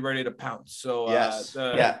usually ready to pounce. So yes,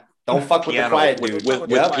 don't fuck with the quiet dude. With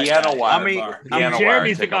piano wire. I mean,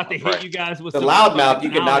 Jeremy's about to hit you guys with the loudmouth.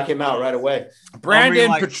 You can knock him out right away.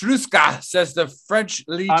 Brandon Petruska says the French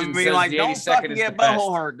Legion says like, the don't 82nd fucking is get the best.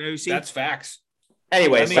 butthole hurt, Deucey. That's facts.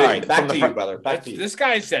 Anyway, sorry. Back to you, brother. Back to you. This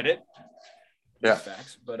guy said it. Yeah.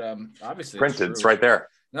 Facts, but obviously printed. It's right there.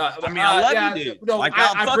 No, I mean, I love you, dude. No, like,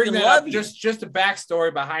 I bring that love up. you. Just a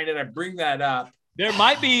backstory behind it. I bring that up. There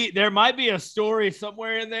might be a story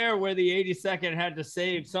somewhere in there where the 82nd had to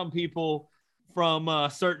save some people from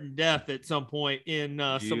certain death at some point in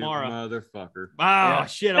Samara. Motherfucker. Wow,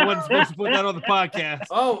 shit! I wasn't supposed to put that on the podcast.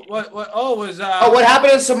 Oh, what? Oh, was what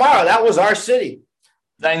happened in Samara? That was our city.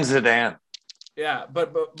 Thanks, Zidane. Yeah,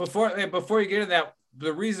 but before you get into that,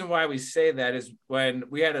 the reason why we say that is when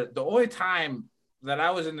we had the only time that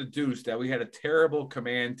I was in the Deuce that we had a terrible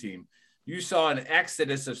command team, you saw an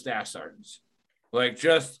exodus of staff sergeants, like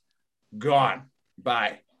just gone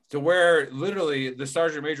by, to where literally the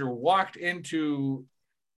sergeant major walked into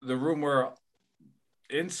the room where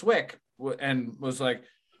in SWIC and was like,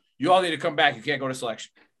 "You all need to come back. You can't go to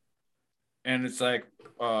selection." And it's like,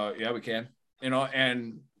 yeah, we can,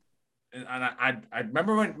 And I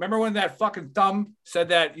remember when that fucking thumb said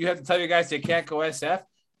that you have to tell your guys they can't go SF.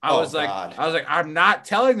 I was like, I'm not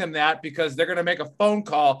telling them that because they're gonna make a phone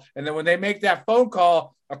call, and then when they make that phone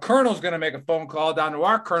call, a colonel's gonna make a phone call down to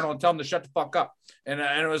our colonel and tell them to shut the fuck up. And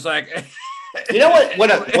it was like, You know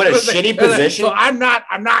what a shitty position. So I'm not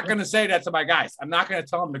going to say that to my guys. I'm not going to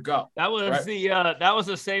tell them to go. That was right? that was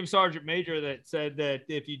the same sergeant major that said that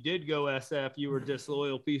if you did go SF, you were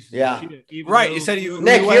disloyal pieces Yeah. of shit. Right. You said you.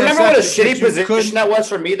 Nick, you remember what a SF shitty position couldn't- that was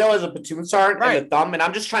for me though, as a platoon sergeant Right. and the thumb, and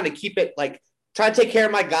I'm just trying to keep it like trying to take care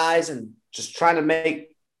of my guys and just trying to make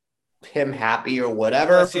him happy or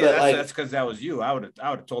whatever. Well, see, but like, that's because that was you. I would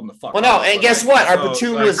have told him to fuck. well, no, off, and but, guess like, what? Our so,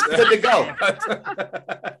 platoon like- was good to go.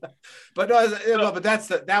 But no, but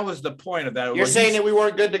that was the point of that. You're saying that we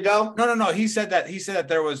weren't good to go? No. He said that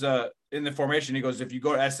there was in the formation. He goes, if you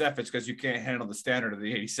go to SF, it's because you can't handle the standard of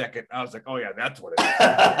the 82nd. I was like, oh yeah, that's what it is.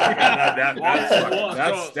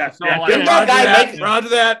 Roger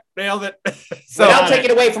that. Nailed it. So I'll take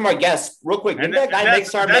it away from our guests real quick. Didn't that guy make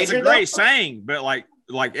sergeant that's major? a great saying, but like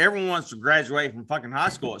everyone wants to graduate from fucking high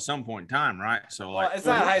school at some point in time, right? So like, it's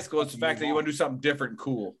not high school. It's the fact that you want to do something different, and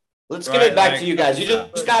cool. Let's get it back to you guys. You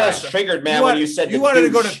just got us triggered, man, when you said you wanted to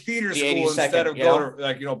go to theater school instead of go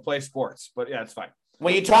to play sports. But yeah, it's fine.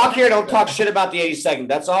 When you talk here, don't talk shit about the 82nd.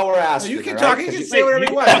 That's all we're asking. You can right? talk. You can say whatever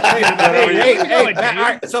you want.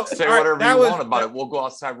 So say whatever you want about it. We'll go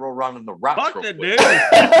outside, roll around in the rock. fuck the dude.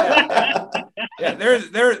 Yeah,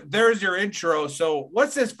 there's your intro. So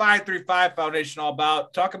what's this 535 Foundation all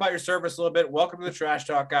about? Talk about your service a little bit. Welcome to the Trash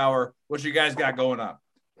Talk Hour. What you guys got going on?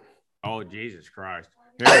 Oh, Jesus Christ.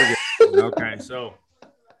 Here we go. Okay, so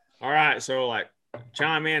all right, so like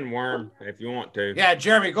chime in, Worm, if you want to. Yeah,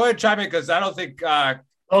 Jeremy, go ahead and chime in because I don't think Carrie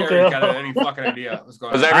got any fucking idea what's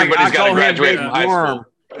going on. Because everybody's got to graduate from high Worm. school.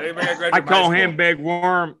 I call him Big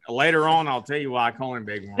Worm. Later on, I'll tell you why I call him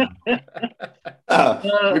Big Worm.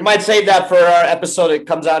 We might save that for our episode. It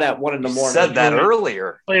comes out at 1 a.m. Said that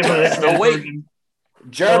earlier. No, wait.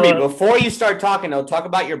 Jeremy, before you start talking, though, talk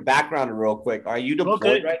about your background real quick. Are you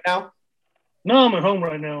deployed right now? No, I'm at home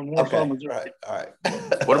right now in Warsaw, Okay, Missouri. all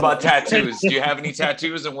right. What about tattoos? Do you have any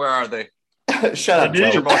tattoos, and where are they? Shut up, I do.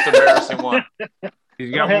 What's your Joe. most embarrassing one?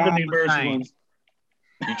 He's I don't have one any embarrassing thing. ones.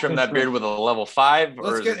 You trim that beard with a level 5, or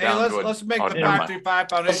Let's is get it down to a- let's make oh, the never mind. 535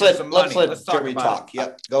 Foundation Let's some money. let Let's talk Jeremy about talk.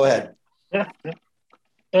 Yep, go ahead.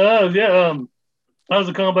 I was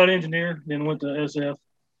a combat engineer, then went to SF,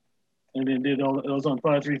 and then did all. I was on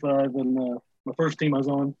 535, and my first team I was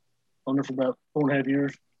on there for about 4.5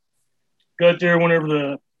 years. Got there whenever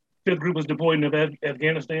the 5th group was deployed in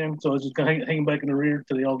Afghanistan, so I was just kind of hanging back in the rear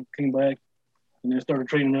till they all came back, and then started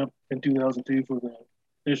training up in 2002 for the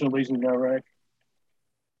initial invasion of Iraq.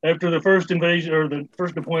 After the first invasion or the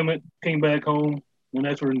first deployment, came back home, and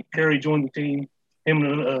that's when Kerry joined the team. Him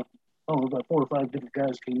and about 4 or 5 different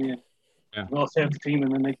guys came in. Yeah. We lost half the team,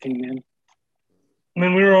 and then they came in. And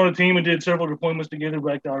then we were on a team and did several deployments together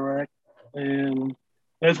back to Iraq, and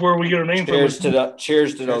that's where we get our name Cheers from.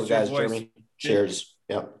 cheers to those your guys, voice. Jeremy. Cheers.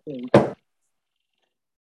 Yep.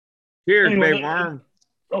 Cheers, Anyway, Big Worm.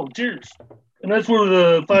 Oh, cheers! And that's where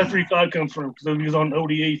the 535 comes from, because he was on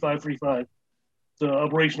ODA 535, the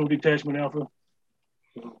Operational Detachment Alpha.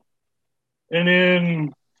 And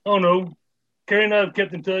then, Kerry and I have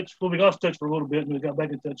kept in touch. Well, we lost touch for a little bit, and we got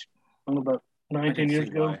back in touch about 9-10 years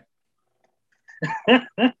ago.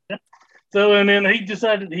 So, and then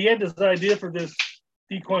he had this idea for this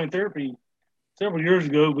equine therapy several years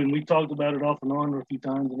ago when we talked about it off and on a few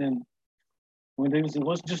times. And then one day we said,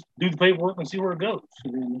 let's just do the paperwork and see where it goes.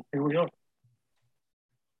 And then here we are.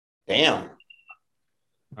 Damn.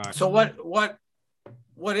 So what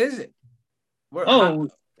is it?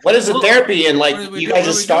 What is the therapy? And What do like, we you do? guys What do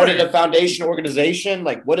just we do started here? a foundation organization.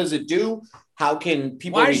 Like, what does it do? How can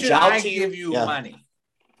people why reach should out I to you? give you Yeah. money?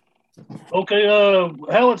 Okay,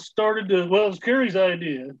 how it started, it was Kerry's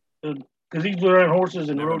idea, because he's been around horses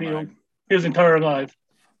and Never rodeo mind. his entire life.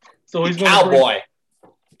 So he's going Cowboy.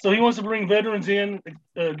 So he wants to bring veterans in,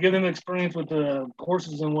 give them experience with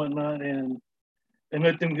horses and whatnot, and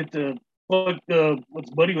let them get the what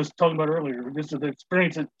Buddy was talking about earlier, just the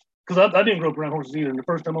experience. Because I didn't grow up around horses either. And the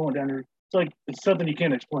first time I went down there, it's something you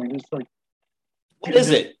can't explain. It's like, What is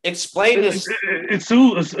it? Explain this. it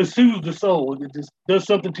soothes the soul. It just does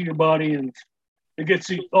something to your body, and it gets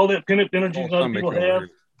you all that pent up energy a lot of people have.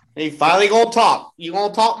 He finally gonna talk. You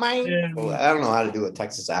gonna talk, man? Yeah. Well, I don't know how to do a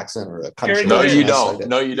Texas accent or a country. Kerry, No, accent. you I don't. said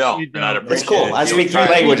No, you don't. You And I'd don't. appreciate It's cool. it. I if you speak tried.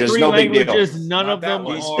 three languages. No big deal. Languages, none Not of that them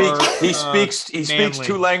one. He are. speaks 2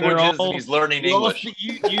 manly. languages, They're all- and he's learning You all English.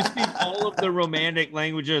 speak- You speak all of the romantic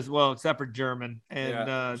languages, well, except for German. And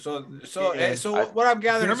Yeah. So yeah. what I'm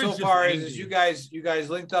gathering German's so just far lazy. is you guys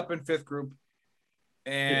linked up in 5th group,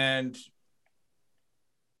 and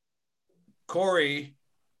Corey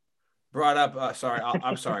brought up. Sorry,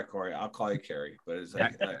 I'm sorry, Corey. I'll call you Carrie, but it's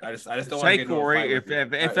like, I just don't want to Say, get into a Corey, fight if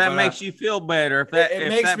with you. if that makes you feel better, it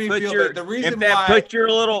makes me feel better. The reason if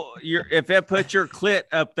that puts your clit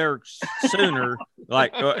up there sooner,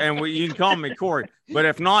 like, you can call me Corey, but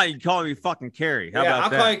if not, you can call me fucking Carrie. How about I'll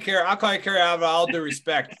that? call you Carrie. I'll call you Carrie out of all due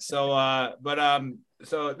respect. So,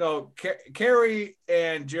 so no, Carrie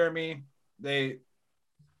and Jeremy, they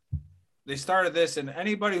started this, and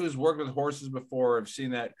anybody who's worked with horses before have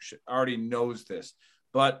seen that already knows this.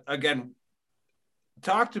 But again,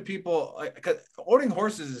 talk to people, because owning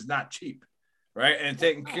horses is not cheap, right? And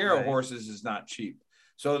taking care of horses is not cheap.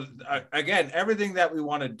 So again, everything that we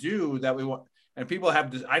want to do, that we want, and people have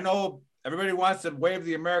this, I know everybody wants to wave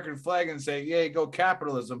the American flag and say, "Yay, go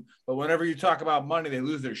capitalism!" But whenever you talk about money, they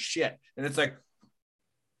lose their shit, and it's like,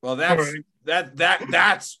 well,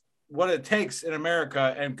 that's what it takes in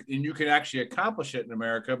America, and you can actually accomplish it in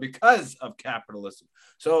America because of capitalism.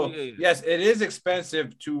 So yes, it is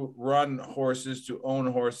expensive to run horses, to own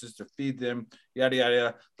horses, to feed them, yada yada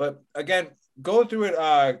yada. But again, go through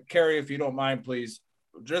it, Carrie, if you don't mind, please.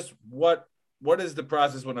 Just what is the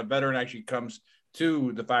process when a veteran actually comes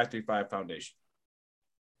to the 535 Foundation?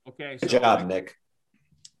 Okay, Good job, Nick.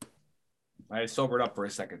 I sobered up for a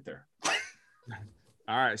second there.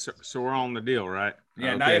 All right, so we're on the deal, right? Yeah,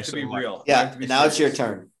 okay, now you have to be real. Yeah, now it's your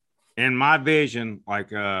turn. In my vision,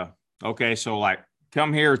 like, okay, so like,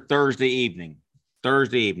 come here Thursday evening,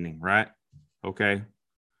 right? Okay.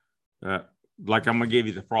 Like, I'm gonna give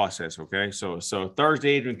you the process, okay? So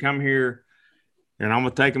Thursday evening, come here, and I'm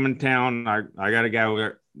gonna take them in town. I got a guy over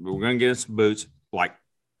there. We're gonna get some boots, like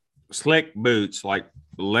slick boots, like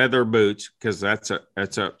leather boots, because that's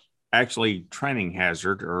a actually training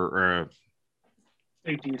hazard or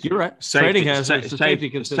Safety. You're right. Safety, Training hazards, safety, safety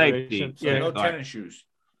consideration. So no Yeah. tennis shoes.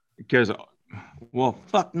 Because, well,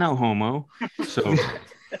 fuck no, homo. So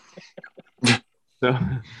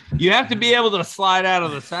You have to be able to slide out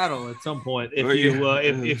of the saddle at some point.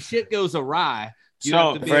 If shit goes awry. You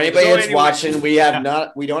have to be For able anybody to- that's watching, we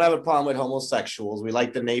don't have a problem with homosexuals. We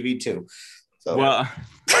like the Navy too. So well,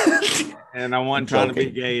 and I wasn't trying to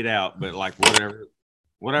be gayed out, but like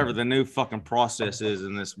whatever the new fucking process is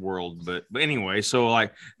in this world. But anyway, so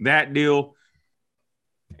like that deal,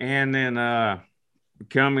 and then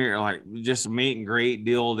come here, like just a meet and greet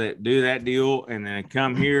deal, do that deal, and then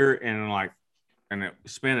come here and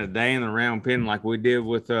spend a day in the round pen like we did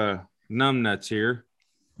with Numbnuts here.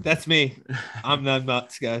 That's me. I'm none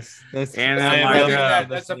nuts, guys. That's And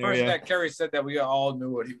That's the first that Kerry said that we all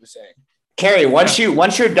knew what he was saying. Carrie, once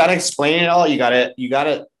you're done explaining it all, you gotta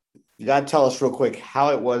tell us real quick how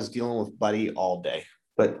it was dealing with Buddy all day.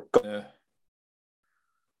 But go ahead.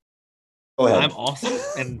 I'm awesome,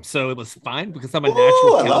 and so it was fine because I'm a natural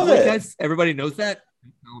I love cowboy, it. guys. Everybody knows that.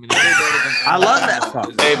 I love that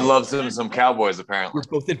fuck. Dave loves him some Cowboys, apparently. We're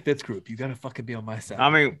both in fifth group. You gotta fucking be on my side. I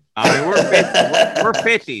mean, we're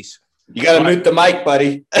 50s. You gotta mute the mic,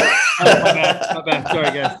 buddy. My bad. Sorry,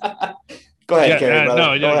 guys. Go ahead, Carrie. Brother.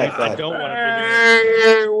 No, Go ahead. I don't want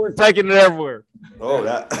to. We're taking it everywhere. Oh,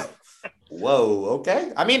 that. Whoa.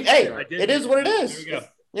 Okay. I mean, hey, it is what it is. There we go.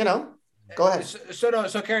 You know. Go ahead.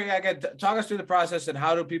 So Carrie, talk us through the process and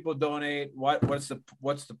how do people donate? What's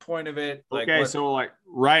the point of it? So like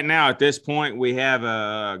right now at this point we have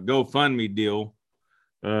a GoFundMe deal,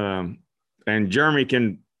 and Jeremy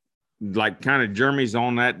can like kind of Jeremy's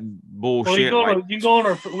on that bullshit. Well, you can go on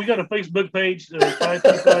our. We got a Facebook page,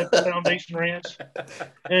 535 Foundation Ranch,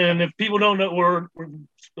 and if people don't know, we're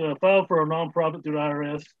filed for a nonprofit through the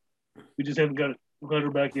IRS. We just haven't got a letter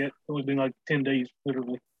back yet. It's only been like 10 days,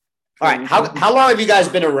 literally. All right. How long have you guys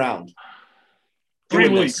been around? 3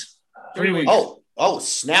 weeks. 3 weeks. Oh,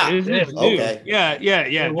 snap. Yeah. Okay.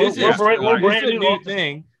 Yeah. We're brand This is a new new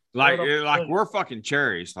thing. like we're fucking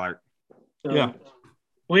cherries. Like Yeah.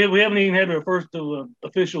 We haven't even had our first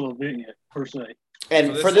official event yet, per se.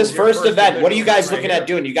 And So for this this is your first first event, what are you event guys right looking here. at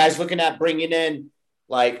doing? You guys looking at bringing in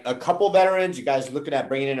like a couple veterans? You guys looking at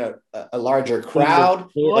bringing in a larger crowd?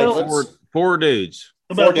 Well, four dudes.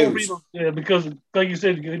 About Four 4 dudes. people, yeah, because like you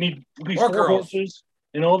said, you need at least Or 4 girls. horses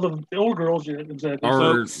and all the old girls. Yeah, exactly.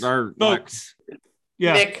 Or like, Folks.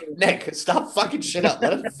 Yeah. Nick, stop fucking shit up.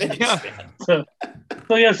 Let him finish. Yeah. So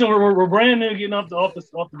we're brand new, getting off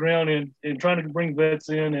the ground and trying to bring vets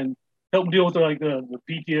in and help them deal with the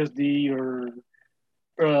PTSD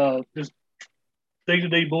or just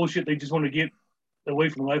day-to-day bullshit. They just want to get away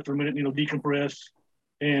from life for a minute, decompress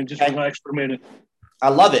and just relax for a minute. I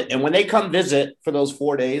love it. And when they come visit for those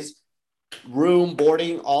 4 days, room,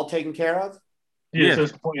 boarding, all taken care of? Yes,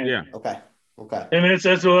 that's the plan. yeah. Okay. And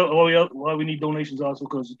that's why we need donations also,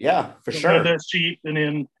 because Yeah, for sure. that's cheap, and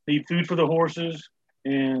then need food for the horses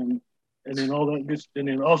and and then all that gets, and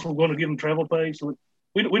then also going to give them travel pay. So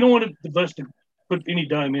we don't want the bus to put any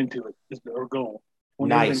dime into it. Is our goal.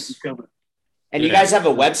 Nice. And you guys have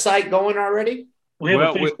a website going already? We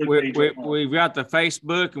have a Facebook page right now. We've got the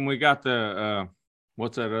Facebook and we got the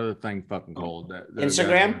what's that other thing fucking called? The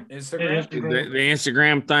Instagram? Instagram. The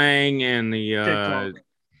Instagram thing and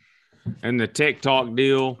the TikTok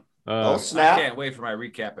deal. Oh I snap! can't wait for my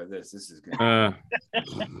recap of this. This is good.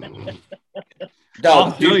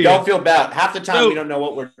 Don't feel bad. Half the time we don't know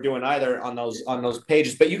what we're doing either on those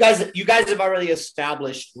pages. But you guys have already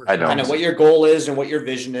established kind of what your goal is and what your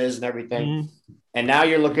vision is and everything. Mhm. And now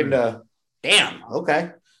you're looking to, damn,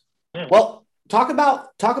 okay. Well, talk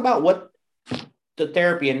about what the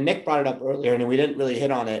therapy, and Nick brought it up earlier, and we didn't really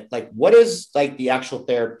hit on it. Like, what is like the actual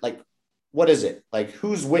therapy? Like, what is it? Like,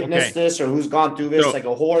 who's witnessed this or who's gone through this? Like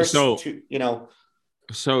a horse, you know.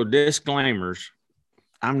 So disclaimers.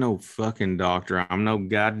 I'm no fucking doctor. I'm no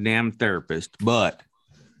goddamn therapist, but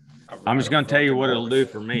I'm just going to tell you what it'll do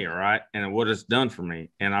for me. All right. And what it's done for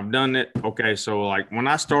me. And I've done it. Okay. So like when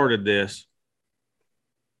I started this,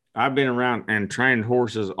 I've been around and trained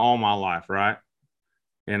horses all my life. Right.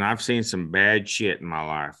 And I've seen some bad shit in my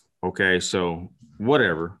life. Okay. So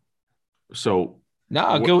whatever. So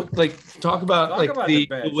go talk about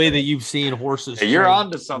the way that you've seen horses. Hey, you're on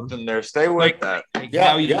to something there. Stay with that.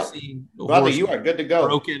 How you've seen brother, you are good to go.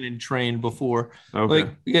 Broken and trained before. Okay.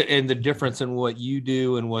 And the difference in what you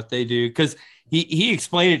do and what they do. Because he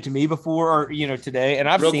explained it to me before, or today, and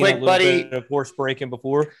I've seen a little bit of horse breaking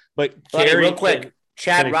before. But Carrie, real quick,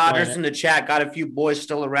 Chad Rogers in the chat got a few boys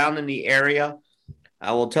still around in the area.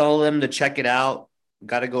 I will tell them to check it out.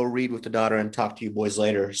 Got to go read with the daughter and talk to you boys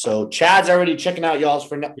later. So Chad's already checking out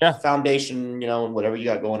y'all's foundation, and whatever you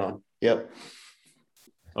got going on. Yep.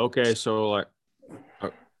 Okay. So like,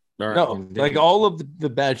 all of the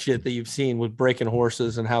bad shit that you've seen with breaking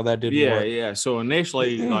horses and how that didn't work. Yeah. So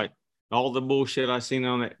initially, like all the bullshit I seen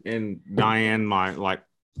on it, and Diane, my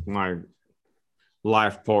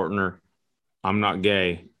life partner, I'm not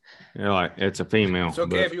gay. Like it's a female. It's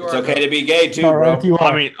okay if you are. It's okay to be gay too, right, bro.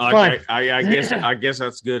 I mean, like, I guess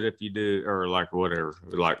that's good if you do, or like whatever.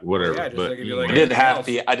 Yeah, but like I did half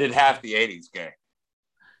the 80s gay,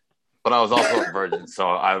 but I was also a virgin, so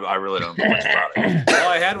I really don't know much about it. All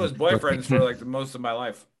I had was boyfriends for like the most of my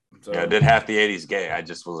life. So. Yeah, I did half the 80s gay. I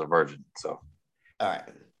just was a virgin. So all right,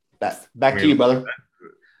 back to you, brother.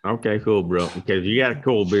 Okay, cool, bro. Because you got a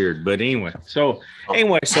cool beard. But anyway, so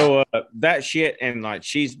that shit, and like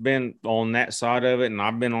she's been on that side of it, and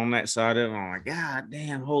I've been on that side of it. And I'm like, God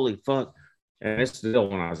damn, holy fuck. And it's still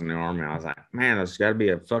when I was in the army, I was like, man, there's got to be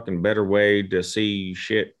a fucking better way to see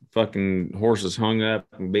shit, fucking horses hung up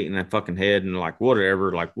and beating that fucking head and like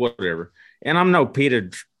whatever. And I'm no Peter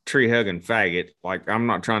tree hugging faggot. Like I'm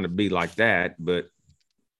not trying to be like that, but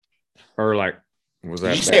or like was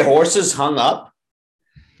that? Did you say horses hung up?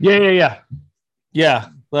 Yeah.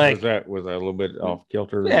 Like was that a little bit off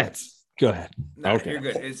kilter? Yeah. Go ahead. No, Okay. You're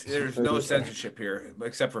good. There's no censorship here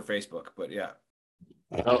except for Facebook, but yeah.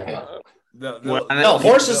 No,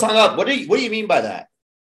 horses hung up. What do you mean by that?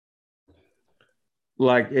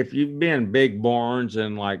 Like if you've been big barns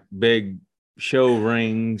and like big show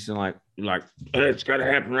rings and like it's got to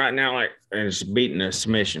happen right now, like and it's beating a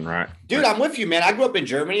submission, right? Dude, I'm with you, man. I grew up in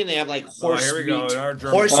Germany and they have like horse here we meat. go. Our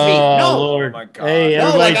German- Horse meat. Oh, No, Lord. Oh my God. Hey, no,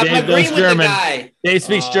 everybody, like I'm Dave agreeing knows with the German. guy, Dave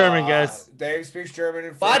speaks German, guys. Dave speaks German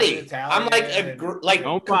and buddy. Italian. I'm like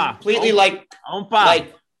Opa. completely like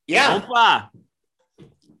yeah. Opa.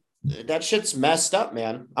 That shit's messed up,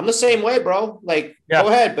 man. I'm the same way, bro. Like, Yeah. go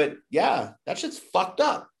ahead, but yeah, that shit's fucked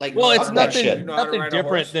up. Like, Well, it's fuck that nothing shit. You know how to nothing ride a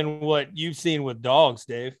different horse? than what you've seen with dogs,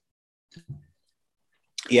 Dave.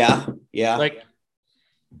 Yeah. Like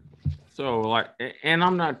So like, and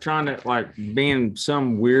I'm not trying to like being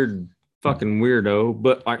some weird fucking weirdo,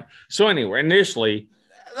 but like, so anyway, initially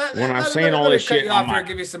when I'm saying all this shit, let me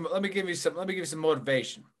give you some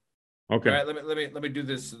motivation. okay, All right, let me do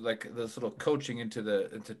this like this little coaching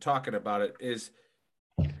into talking about it is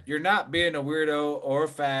you're not being a weirdo or a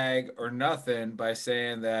fag or nothing by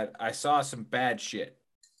saying that I saw some bad shit.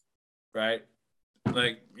 Right?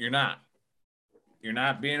 Like you're not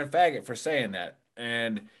being a faggot for saying that.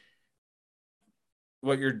 And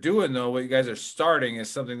what you're doing though, what you guys are starting is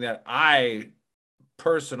something that I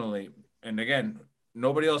personally, and again,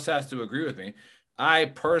 nobody else has to agree with me. I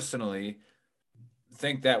personally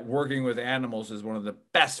think that working with animals is one of the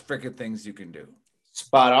best freaking things you can do.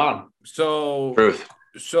 Spot on. So, Truth.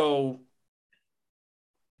 So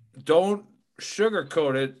don't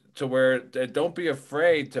sugarcoat it to where don't be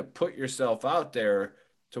afraid to put yourself out there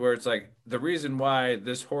to where it's like the reason why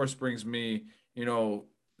this horse brings me,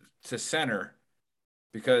 to center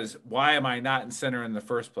because why am I not in center in the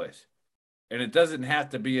first place? And it doesn't have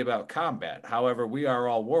to be about combat. However, we are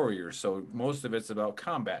all warriors, so most of it's about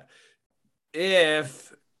combat.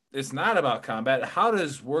 If it's not about combat, how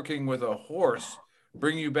does working with a horse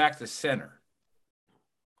bring you back to center?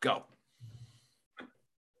 Go.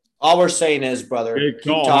 All we're saying is, brother, Good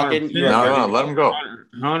keep call, talking. 100%. No, let him go.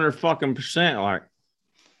 100% like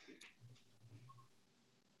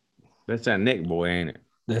that's that Nick boy, ain't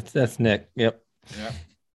it? That's Nick. Yep. Yeah.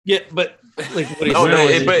 Yeah, but like what he's No, saying no,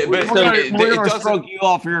 is- but We're it gonna doesn't. stroke you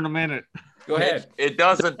off here in a minute. Go ahead. It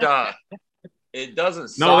doesn't. It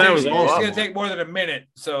doesn't. No, that was It's awesome. going to take more than a minute,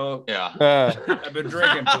 so Yeah. I've been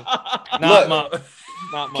drinking. not Look, much.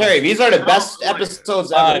 Not much. Carrie, these are the best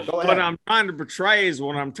episodes ever. Go What ahead. I'm trying to portray is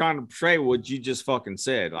what I'm trying to portray what you just fucking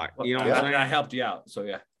said. Like, you know what I'm I saying? helped you out, so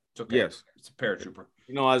yeah, it's okay. Yes. It's a paratrooper,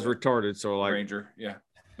 You know, I was retarded, so like, ranger. Yeah.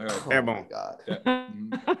 Oh Come my on. God.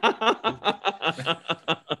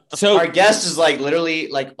 So Our guest is like literally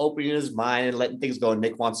like opening his mind and letting things go. And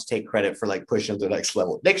Nick wants to take credit for like pushing to the next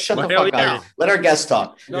level. Nick, shut the Hell fuck yeah. up. Let our guest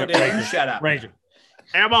talk. No, Dave, you shut up. Ranger.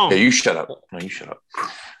 Come on. Yeah, you shut up. No, you shut up.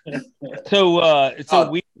 So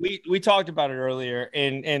we talked about it earlier,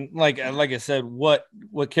 and like I said, what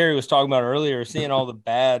Carrie was talking about earlier, seeing all the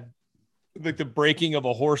bad, like the breaking of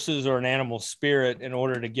a horse's or an animal's spirit in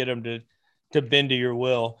order to get them to bend to your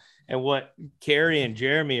will, and what Carrie and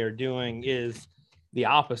Jeremy are doing is the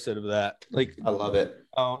opposite of that. Like I love it.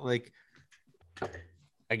 like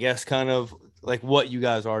I guess kind of like what you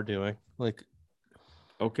guys are doing. Like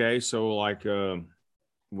Okay, so like,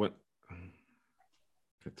 what?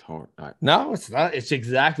 It's hard. no, it's not. It's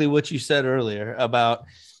exactly what you said earlier about,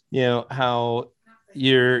 you know, how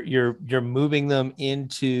you're moving them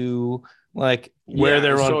into like where Yeah,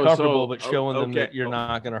 they're so- uncomfortable, so, but showing them okay. that you're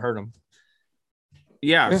not going to hurt them.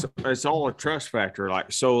 Yeah, so it's all a trust factor.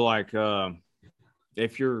 Like, so like,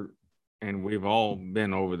 if you're, and we've all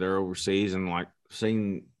been over there overseas and like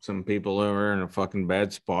seen some people over in a fucking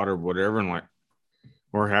bad spot or whatever, and like,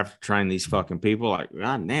 or have to train these fucking people. Like,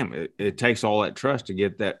 god damn, it takes all that trust to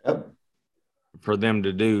get that Yep. for them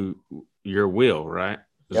to do your will, right?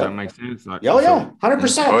 Does Yep. that make sense? Like, Oh yeah,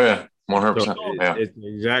 100%. Oh yeah, 100%. so Yeah. it's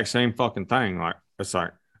the exact same fucking thing. Like, it's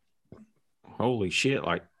like, holy shit,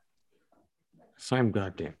 like, same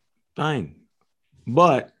goddamn thing.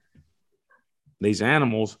 But these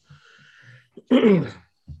animals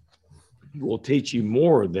will teach you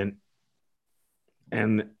more than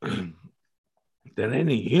any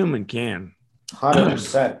human can.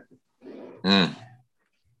 100%. Mm.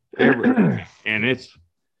 And it's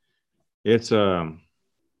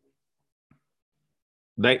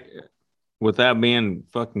they, without being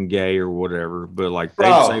fucking gay or whatever, but like they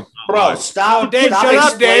say, Bro, stop. Oh, Dave, stop shut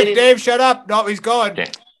up, Dave. explaining- Dave, shut up. No, he's going.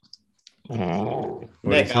 Okay.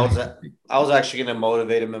 Nick, I was actually going to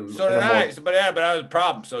motivate him. So did I. But I was a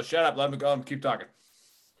problem. So shut up. Let me go. Let me keep talking.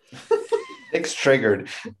 Nick's triggered.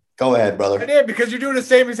 Go ahead, I brother. did because you're doing the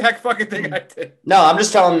same exact fucking thing I did. No, I'm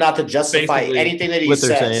just telling him not to justify Basically, anything that he what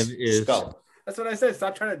they're says. saying is- Just go. That's what I said.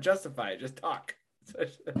 Stop trying to justify it. Just talk.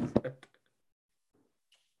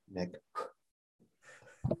 Nick.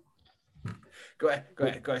 Go ahead. Go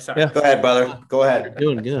ahead. Go ahead. Sorry. Yeah. Go ahead, brother. Go ahead.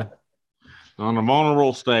 Doing good. on a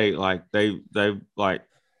vulnerable state, like they like,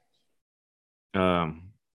 I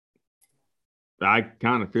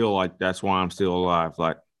kind of feel like that's why I'm still alive.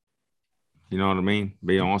 Like, you know what I mean?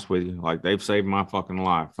 Be honest with you. Like, they've saved my fucking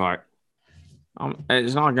life. Like,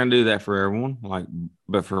 it's not going to do that for everyone. Like,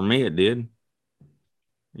 but for me, it did,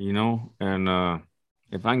 you know? And,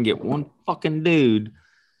 if I can get one fucking dude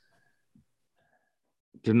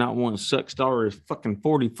to not want to suck star is fucking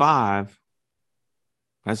 45,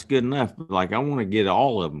 that's good enough. But like, I want to get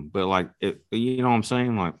all of them, but like, you know what I'm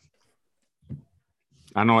saying? Like,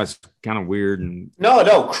 I know it's kind of weird and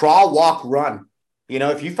No, crawl, walk, run. You know,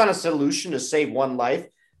 if you find a solution to save one life,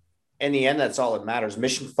 in the end, that's all that matters.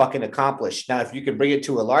 Mission fucking accomplished. Now, if you can bring it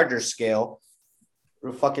to a larger scale,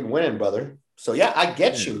 we're fucking winning, brother. So yeah, I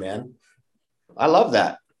get you, man. I love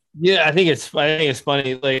that. Yeah, I think it's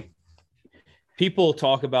funny. Like people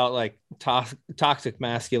talk about like toxic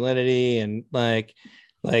masculinity and like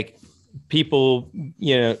people,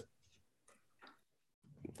 you know,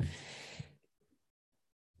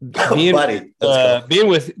 Buddy, let's go.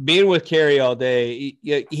 being with Carrie all day.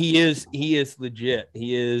 He is legit.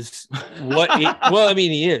 He is well, I mean,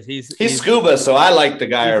 he is. He's scuba, so I like the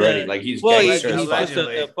guy he's already. a- Like he's well, gangster he's as fuck. just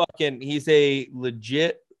a fucking. He's a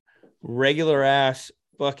legit, regular ass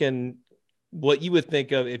fucking. What you would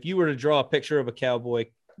think of if you were to draw a picture of a cowboy,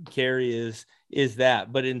 Carrie is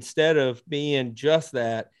that. But instead of being just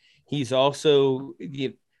that, he's also.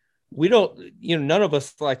 We don't. You know, none of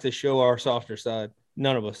us like to show our softer side.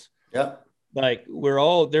 None of us. Yep. Like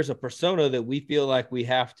there's a persona that we feel like we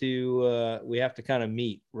have to kind of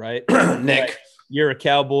meet, right? Nick. Like, you're a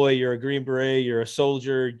cowboy, you're a Green Beret, you're a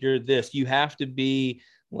soldier, you're this. You have to be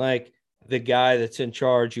like the guy that's in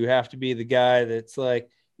charge. You have to be the guy that's like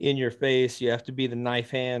in your face. You have to be the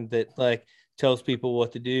knife hand that like tells people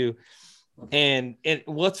what to do. And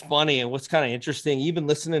what's funny and what's kind of interesting, even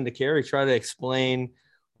listening to Kerry try to explain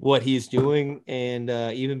what he's doing and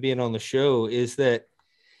even being on the show, is that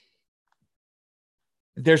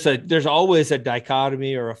there's always a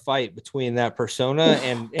dichotomy or a fight between that persona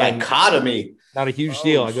and dichotomy. Not a huge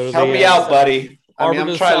deal. I go to help me out, buddy. I mean, I'm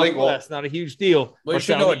trilingual. That's not a huge deal. Well, you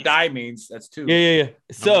should know what die means. That's two. Yeah.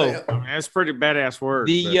 So that's pretty badass word.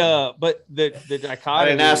 But the dichotomy. I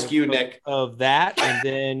didn't ask you, Nick, of that, and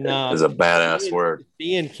then is a badass word.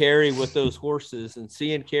 Seeing Kerry with those horses and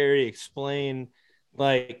seeing Kerry explain,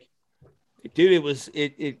 like, dude, it was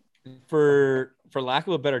for lack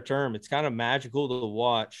of a better term, it's kind of magical to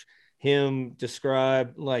watch him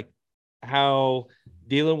describe like how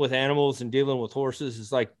dealing with animals and dealing with horses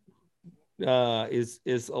is like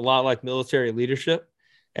is a lot like military leadership.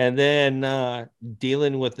 And then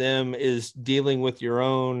dealing with them is dealing with your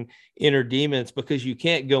own inner demons, because you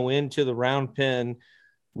can't go into the round pen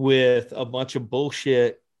with a bunch of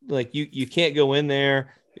bullshit. Like you can't go in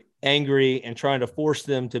there angry and trying to force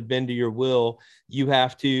them to bend to your will. You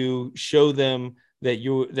have to show them that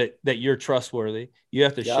you're trustworthy. You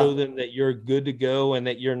have to show them that you're good to go and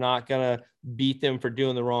that you're not going to beat them for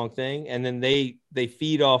doing the wrong thing. And then they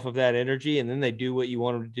feed off of that energy, and then they do what you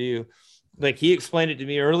want them to do. Like he explained it to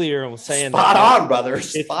me earlier and was saying, spot on, brother.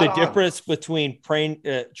 It's the difference between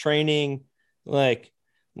training, like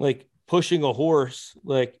pushing a horse.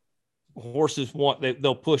 Like horses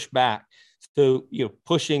they'll push back. So,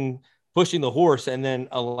 pushing the horse and then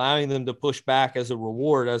allowing them to push back as a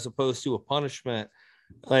reward, as opposed to a punishment.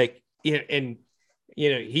 Like, and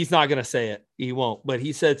he's not going to say it. He won't, but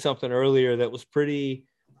he said something earlier that was pretty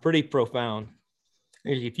profound.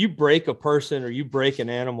 If you break a person or you break an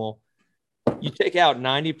animal, you take out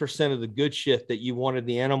 90% of the good shit that you wanted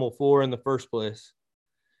the animal for in the first place.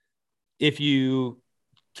 If you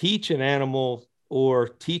teach an animal or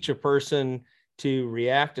teach a person to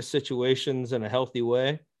react to situations in a healthy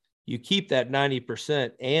way, you keep that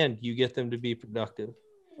 90% and you get them to be productive.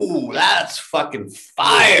 Ooh, that's fucking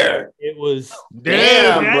fire. It was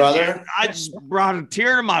damn, brother. I just brought a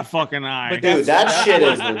tear to my fucking eye. But dude, that shit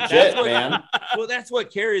is legit, man. Well, that's what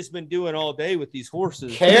Kerry's been doing all day with these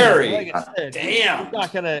horses. Kerry, like I said, damn.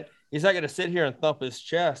 He's not gonna sit here and thump his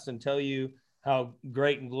chest and tell you how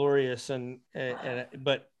great and glorious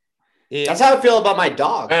but that's how I feel about my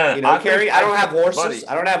dog. Man, Kerry. I don't have horses. Buddy.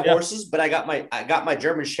 I don't have horses, but I got my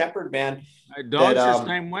German Shepherd, man. My dog's the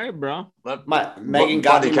same way, bro. Megan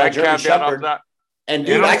got me my German Shepherd. And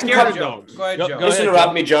dude, I can cut dogs. Go ahead, Joe. Just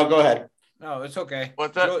interrupt me, Joe. Go ahead. No, it's okay.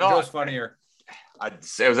 What's that? Joe's funnier. I'd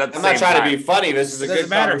say it was at the I'm same not trying time. to be funny. This is a good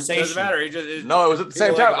conversation. Doesn't matter. No, it was at the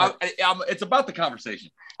same time. It's about the conversation.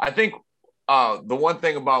 I think the one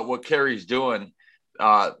thing about what Kerry's doing,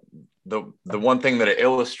 the one thing that it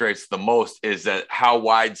illustrates the most is that how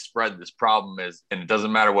widespread this problem is, and it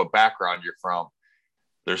doesn't matter what background you're from.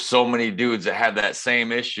 There's so many dudes that have that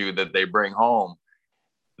same issue that they bring home.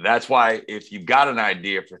 That's why if you've got an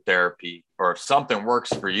idea for therapy or if something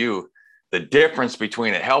works for you, the difference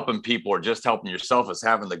between it helping people or just helping yourself is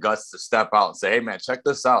having the guts to step out and say, hey man, check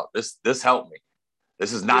this out. This helped me.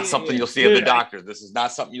 This is not something you'll see at the doctor. This is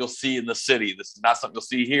not something you'll see in the city. This is not something you'll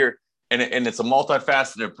see here. And it's a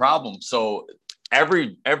multifaceted problem. So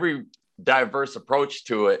every diverse approach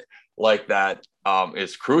to it like that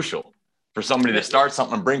is crucial for somebody to start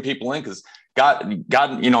something and bring people in, because God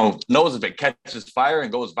knows if it catches fire and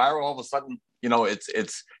goes viral, all of a sudden,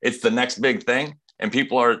 it's the next big thing, and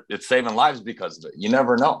it's saving lives because of it. You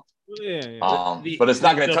never know. But it's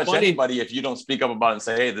not going to touch anybody if you don't speak up about it and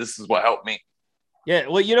say, hey, this is what helped me. Yeah,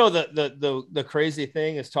 well, the crazy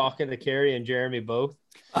thing is talking to Kerry and Jeremy both.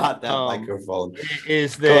 That microphone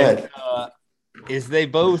is that they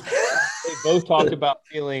both talked about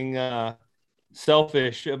feeling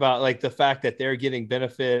selfish about like the fact that they're getting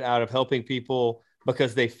benefit out of helping people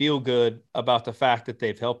because they feel good about the fact that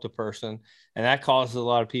they've helped a person, and that causes a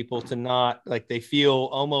lot of people to not like, they feel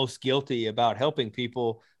almost guilty about helping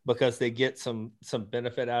people because they get some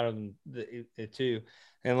benefit out of it too.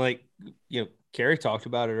 And like Kerry talked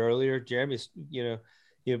about it earlier. Jeremy's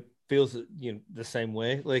feels the same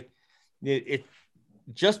way. Like it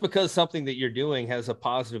just because something that you're doing has a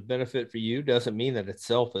positive benefit for you doesn't mean that it's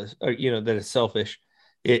selfish or that it's selfish.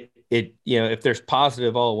 If there's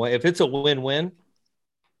positive all the way, if it's a win-win,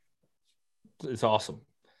 it's awesome.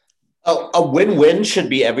 A win-win should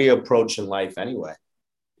be every approach in life anyway.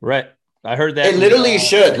 Right. I heard that. It literally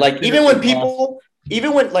should. Like, even when people,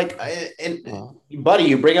 even when like, and buddy,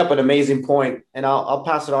 you bring up an amazing point, and I'll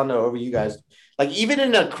pass it on to over you guys. Like, even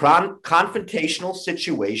in a confrontational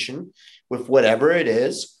situation with whatever it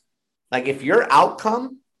is, like if your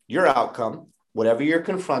outcome, whatever you're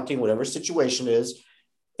confronting, whatever situation is,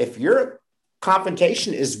 if your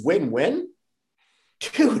confrontation is win-win,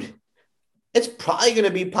 dude, it's probably going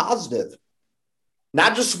to be positive.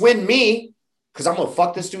 Not just win me, because I'm going to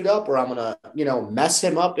fuck this dude up or I'm going to, mess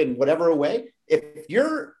him up in whatever way. If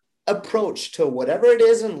your approach to whatever it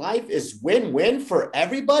is in life is win-win for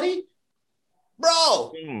everybody,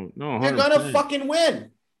 bro, you're going to fucking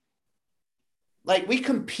win. Like, we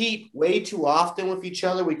compete way too often with each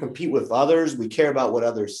other. We compete with others. We care about what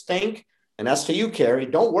others think. And as to you, Carrie,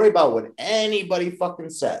 don't worry about what anybody fucking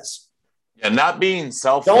says. Yeah, not being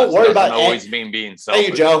selfish. Don't worry about always being selfish. Thank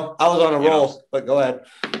you, Joe. I was on a roll, but go ahead.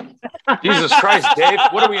 Jesus Christ, Dave.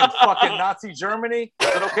 What are we in fucking Nazi Germany? Is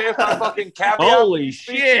it okay if I fucking caveat? Holy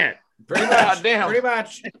shit. Pretty much.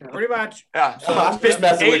 Pretty much. Yeah. So I'm just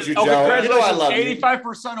messing with you, Joe. I love you.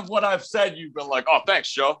 85% of what I've said, you've been like, oh,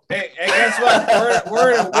 thanks, Joe. Hey, guess what?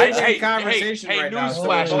 We're in a win-win conversation right now.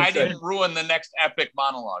 Newsflash, I didn't ruin the next epic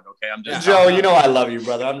monologue, okay? I'm just Joe, I love you,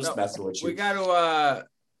 brother. I'm just messing with you. We got to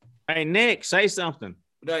Hey, Nick, say something.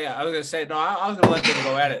 No, yeah, I was gonna say no. I was gonna let them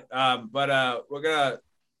go at it. But we're gonna.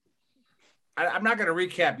 I'm not gonna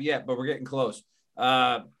recap yet, but we're getting close.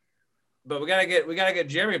 But we gotta get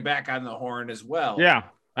Jeremy back on the horn as well. Yeah.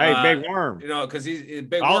 Hey, Big Worm. Because he's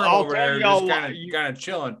Big Worm over there, just kind of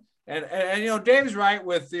chilling. And Dave's right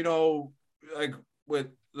with like with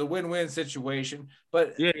the win-win situation.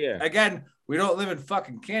 But again, we don't live in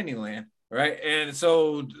fucking Candyland, right? And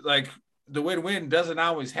so like the win-win doesn't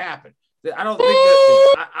always happen. I don't think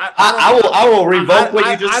that I will revoke what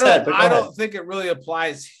you just said. But I don't think it really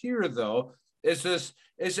applies here, though. It's just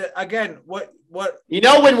again what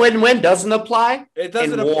when win-win doesn't apply. It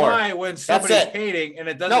doesn't apply when somebody's hating, and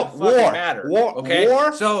it doesn't fucking matter. Okay,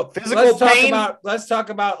 so physical pain. Let's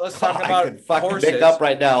talk about horses. Pick up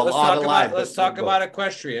right now. Let's talk about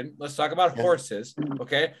equestrian. Let's talk about horses.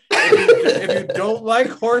 Okay, if you don't like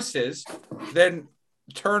horses, then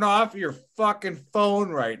turn off your fucking phone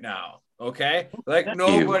right now. Okay, like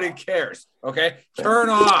nobody cares. Okay, turn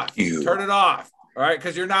it off. All right,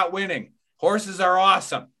 because you're not winning. Horses are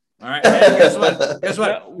awesome. All right. And guess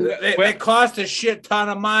what? They cost a shit ton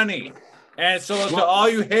of money. And so to all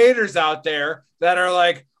you haters out there that are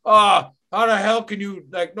like, oh, how the hell can you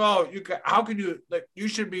how can you you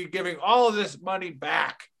should be giving all of this money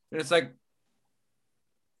back? And it's like,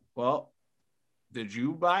 well, did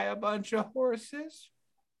you buy a bunch of horses?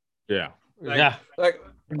 Yeah.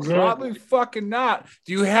 Probably fucking not.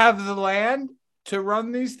 Do you have the land to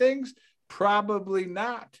run these things? Probably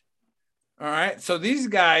not. All right. So these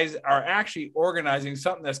guys are actually organizing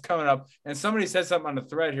something that's coming up. And somebody said something on the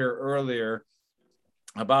thread here earlier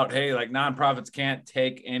about, hey, like nonprofits can't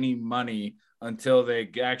take any money until they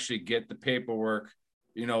actually get the paperwork,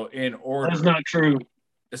 in order. That's not true.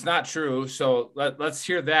 It's not true. So let's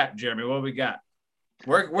hear that, Jeremy. What we got?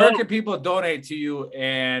 Where can people donate to you,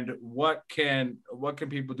 and what can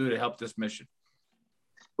people do to help this mission?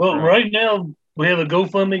 Well, right now we have a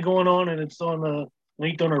GoFundMe going on, and it's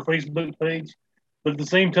linked on our Facebook page. But at the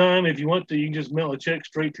same time, if you want to, you can just mail a check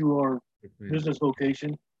straight to our business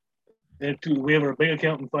location. And we have our bank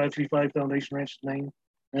account in 535 Foundation Ranch's name.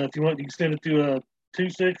 And if you want, you can send it to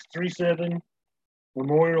 2637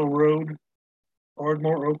 Memorial Road,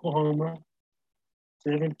 Ardmore, Oklahoma,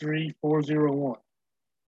 73401.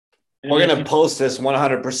 We're going to post this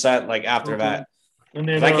 100% like after that. And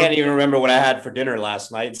then, I can't even remember what I had for dinner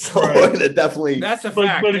last night. So we're going to definitely. That's a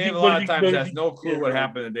fact. Dave a lot of times has no clue what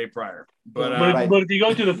happened the day prior. But if you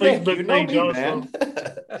go to the Facebook page,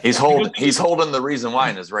 also, he's holding the reason why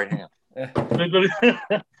in his right hand. But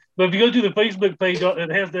if you go to the Facebook page, it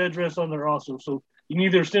has the address on there also. So you can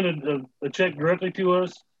either send a check directly to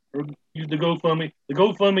us or use the GoFundMe. The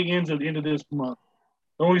GoFundMe ends at the end of this month.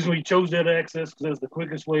 The only reason we chose that access because that's the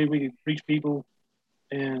quickest way we can reach people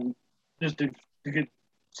and just to get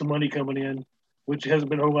some money coming in, which hasn't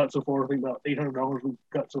been a whole lot so far. I think about $800 we've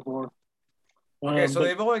got so far. Okay, so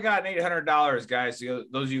they've only gotten $800, guys.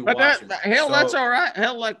 Those of you watching. That's all right.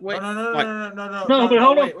 Hell, like wait. No. No, but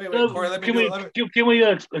hold on. Wait, Corey, can we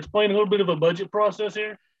explain a little bit of a budget process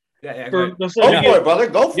here? Yeah. Go for it, brother.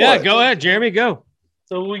 Go for it. Yeah, go ahead, Jeremy. Go.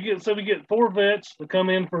 So we get 4 vets to come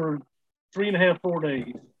in for 3.5-4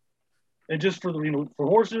 days, and just for for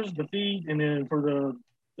horses, the feed, and then for the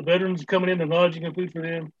veterans coming in, the lodging and food for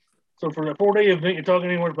them. So for a 4-day event, you're talking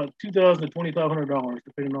anywhere about $2,000 to $2,500,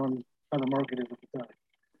 depending on how the market is at the time.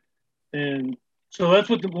 And so that's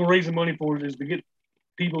what we're raising money for, is to get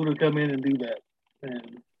people to come in and do that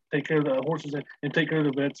and take care of the horses and take care of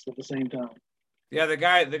the vets at the same time. Yeah, the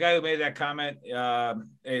guy who made that comment,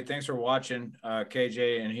 hey, thanks for watching,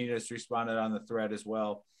 KJ, and he just responded on the thread as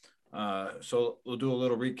well. So we'll do a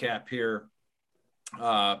little recap here.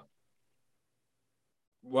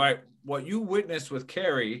 What you witnessed with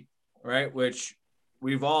Carrie, right, which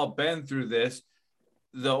we've all been through this,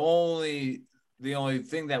 the only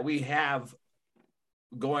thing that we have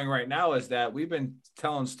going right now is that we've been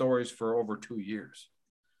telling stories for over 2 years,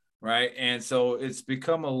 right? And so it's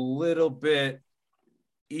become a little bit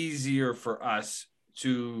easier for us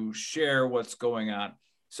to share what's going on.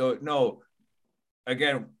 So no,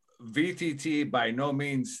 again, VTT by no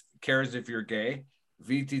means cares if you're gay.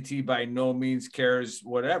 VTT by no means cares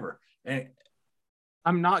whatever. And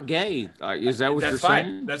I'm not gay. Is that what you're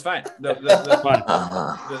saying? That's fine. The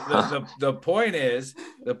point is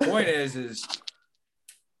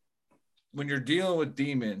when you're dealing with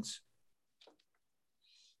demons,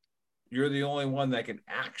 you're the only one that can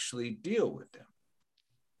actually deal with them.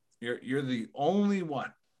 You're the only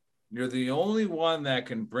one. You're the only one that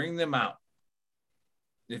can bring them out.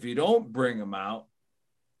 If you don't bring them out,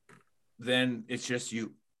 then it's just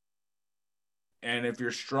you. And if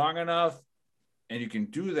you're strong enough and you can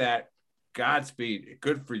do that, Godspeed,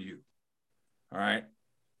 good for you. All right.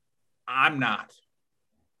 I'm not.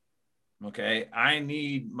 Okay. I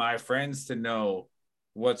need my friends to know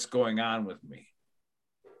what's going on with me.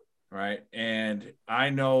 Right. And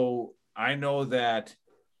I know that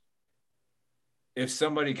if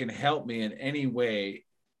somebody can help me in any way,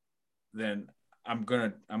 then I'm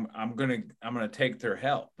gonna take their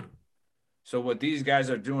help. So what these guys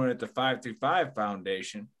are doing at the 535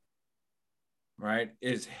 Foundation, right,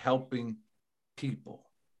 is helping people.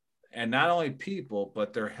 And not only people,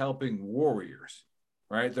 but they're helping warriors,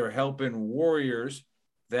 right? They're helping warriors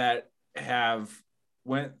that have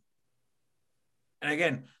went. And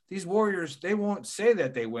again, these warriors, they won't say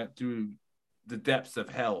that they went through the depths of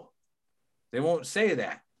hell. They won't say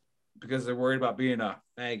that because they're worried about being a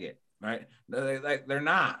faggot, right? They're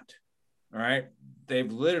not, all right?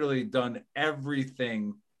 They've literally done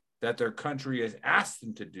everything that their country has asked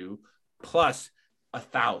them to do, plus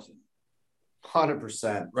 1,000.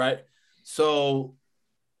 100%. Right? So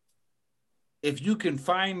if you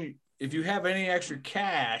have any extra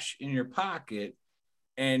cash in your pocket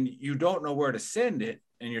and you don't know where to send it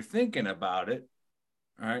and you're thinking about it,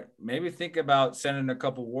 all right, maybe think about sending a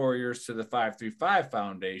couple warriors to the 535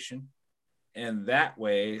 Foundation, and that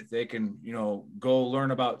way they can, go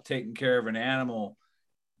learn about taking care of an animal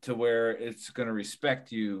to where it's going to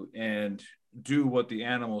respect you and do what the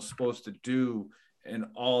animal's supposed to do and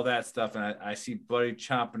all that stuff. And I see Buddy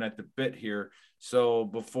chomping at the bit here. So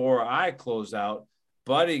before I close out,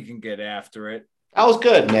 Buddy can get after it. That was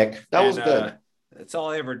good, Nick. That was good. That's all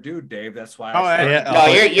I ever do, Dave. That's why. No,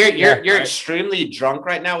 you're extremely drunk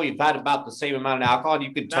right now. We've had about the same amount of alcohol, and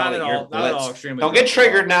you could tell that you're blitzed. Don't get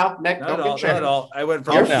triggered now, Nick. Don't get triggered. Not at all. I went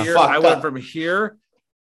from here. I went from here.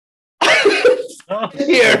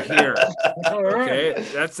 Here. Okay,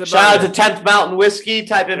 that's about shout out to 10th Mountain Whiskey.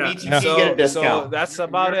 Type in BTT, get a discount. So that's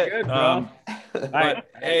about it. Good, but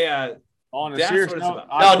hey, on a that's serious what it's note,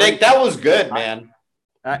 about. No, Nick, that was good, man.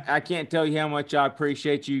 I can't tell you how much I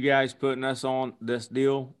appreciate you guys putting us on this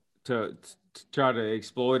deal to try to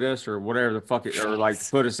exploit us or whatever the fuck it, or like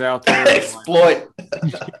put us out there. Exploit.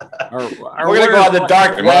 Or we're gonna go on the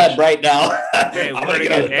dark web right now. Hey, I'm gonna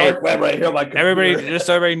get on the dark web right here. On my computer. Everybody, just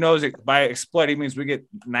so everybody knows it, by exploiting means we get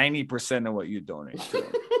 90% of what you donate to.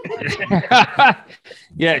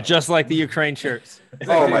 Yeah, just like the Ukraine shirts.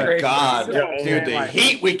 Oh my God, dude, the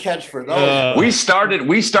heat we catch for those. We started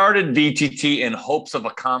VTT in hopes of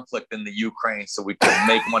a conflict in the Ukraine so we could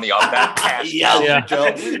make money off that cash. Yeah,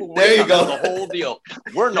 Joe. There you go. The whole deal.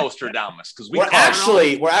 We're Nostradamus because we're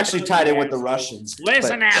actually tied in with the Russians.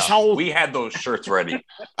 Listen, asshole. We had those shirts ready.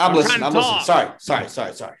 I'm listening. Sorry.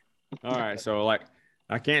 All right, so like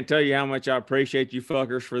I can't tell you how much I appreciate you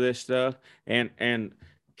fuckers for this stuff, and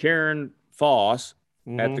Karen Foss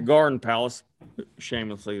at the Garden Palace,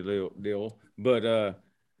 shamelessly deal, but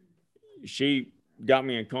she got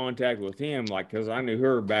me in contact with him, like, because I knew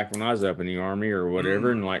her back when I was up in the Army or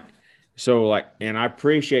whatever, and like, so like, and I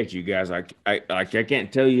appreciate you guys. I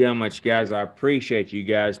can't tell you how much, guys, I appreciate you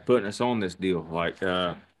guys putting us on this deal. Like,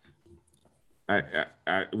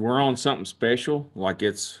 we're on something special. Like,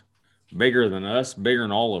 it's bigger than us, bigger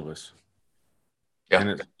than all of us.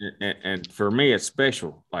 Yeah. And for me, it's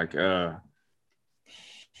special. Like,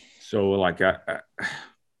 so like,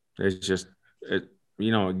 it's just,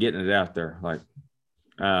 getting it out there. Like,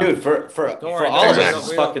 Dude, for Don't worry, all of we us, don't- it's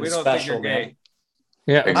we don't- fucking we don't think special, you're man. gay.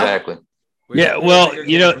 Yeah. Exactly. Yeah. We don't Well, think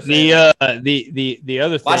you you're know, gay for saying that. the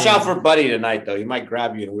other thing. Watch out for Buddy tonight, though. He might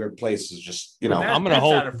grab you in weird places. Just But that- I'm gonna that's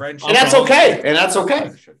hold- not a friendship. And that's okay. And that's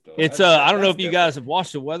okay. It's That's- I don't know that's if you different. guys have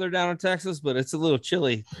watched the weather down in Texas, but it's a little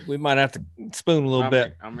chilly. We might have to spoon a little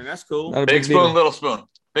bit. I mean, that's cool. Not a Big big deal. spoon, little spoon.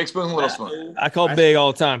 Big spoon, little spoon. I call That's- big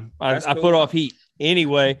all the time. that's I cool. put off heat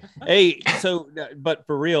anyway. Hey, so but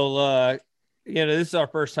for real, this is our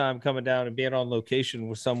first time coming down and being on location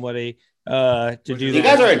with somebody to do. You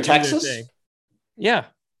guys are in do their Texas? thing. Yeah,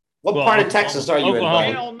 What Well, part of Texas are you Oklahoma. in,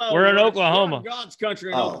 buddy? Hell no, We're in bro. Oklahoma. We're in God's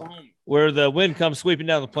country in Oh. Oklahoma. where the wind comes sweeping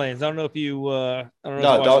down the plains. I don't know if you. I don't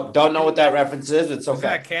know. No, don't know what that reference is. It's Is okay.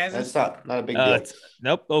 that Kansas? That's not a big deal.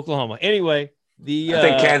 Nope, Oklahoma. Anyway, I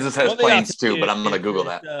think Kansas has one thing I'll planes tell too, you but I'm gonna is Google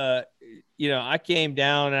that. I came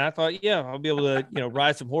down and I thought, yeah, I'll be able to,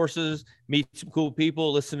 ride some horses, meet some cool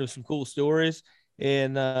people, listen to some cool stories.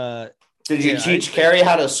 And Did you yeah, teach Carrie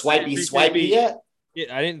how to swipey yet?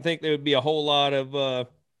 I didn't think there would be a whole lot of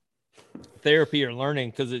therapy or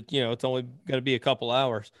learning because it's only going to be a couple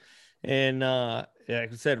hours. And like I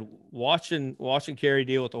said, watching Carrie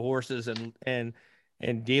deal with the horses and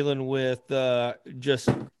dealing with just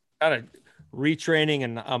kind of retraining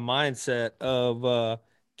and a mindset of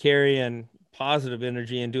carrying positive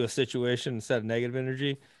energy into a situation instead of negative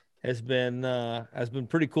energy has been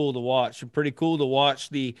pretty cool to watch. And pretty cool to watch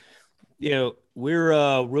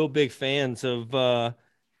we're real big fans of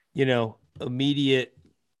immediate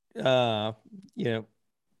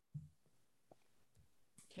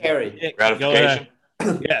Carrie. Gratification.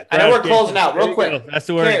 Yeah, I know we're closing out. Real There you quick. go. That's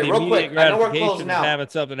the word. Carrie, The real quick. immediate I know we're gratification closing of out. having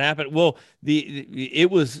something happen. Well, it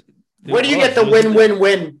was. Where do you get the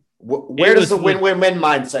win-win-win? Where does the win-win-win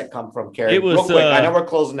mindset come from, Carrie? It was, real quick. I know we're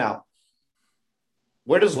closing out.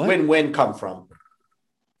 Where does What? win-win come from?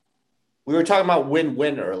 We were talking about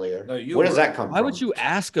win-win earlier. No, you Where does were. that come from? Why would you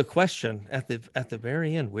ask a question at the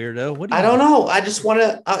very end, weirdo? What do you I don't know. I just want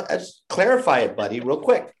to just clarify it, buddy, real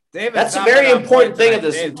quick. David's That's a not very been on important point thing of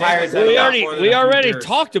tonight. this Dave- entire David's thing. had We about already more than we a few already years.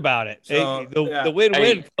 talked about it. So, the yeah.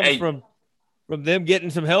 win-win comes Hey. from them getting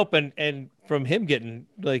some help and from him getting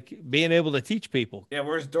being able to teach people. Yeah,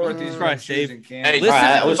 where's Dorothy's Christ, shoes Dave. in Kansas? Hey, All right,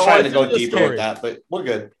 I was Listen trying to go to the deeper story. with that, but we're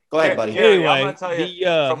good. Go ahead, buddy. Carrie, Anyway, I'm gonna tell you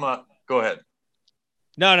go ahead.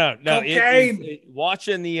 No. Cocaine.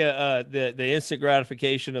 Watching the instant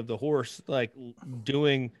gratification of the horse,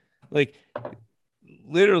 doing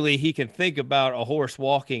literally, he can think about a horse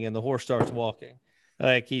walking, and the horse starts walking.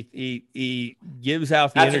 Like he gives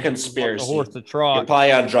out the That's a energy conspiracy. for the horse to You're trot.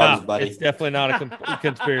 probably on drugs, No, buddy. It's definitely not a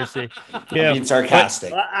conspiracy. I'm Yeah, being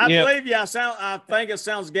sarcastic. Well, I Yeah. believe you. I think it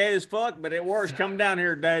sounds gay as fuck, but it works. Come down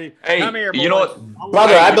here, Daddy. Hey, Come here, you know boys. what?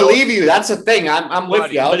 Brother, Hey, I you know believe you. That's the thing. I'm with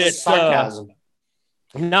Buddy, you. I but was it's, just sarcasm.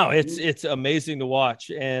 no, it's amazing to watch,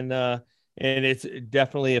 and it's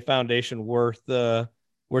definitely a foundation worth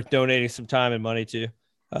donating some time and money to.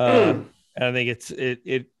 And I think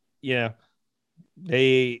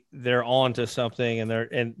they're on to something,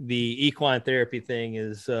 and the equine therapy thing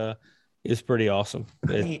is pretty awesome.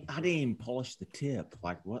 I didn't even polish the tip.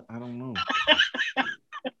 Like what? I don't know.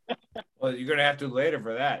 Well, you're gonna have to later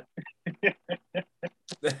for that.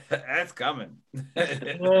 That's coming.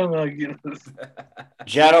 Oh my goodness.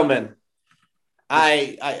 Gentlemen,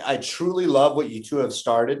 I truly love what you two have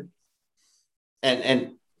started.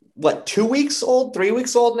 And what, 2 weeks old, 3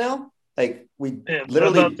 weeks old now? Like we Yeah,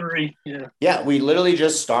 literally about 3. Yeah. we literally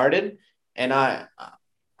just started, and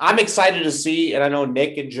I'm excited to see, and I know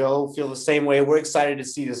Nick and Joe feel the same way. We're excited to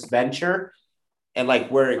see this venture and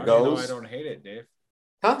where it I goes. don't hate it, Dave.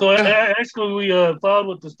 Huh? So actually, we filed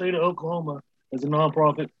with the state of Oklahoma as a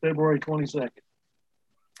nonprofit February 22nd.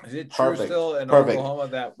 Is it true Perfect. still in Perfect. Oklahoma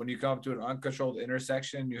that when you come to an uncontrolled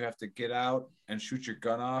intersection, you have to get out and shoot your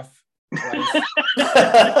gun off twice?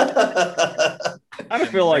 I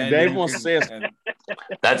feel like And Dave you wants to say us.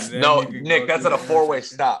 That's And then no, you can Nick. go That's to at a the four-way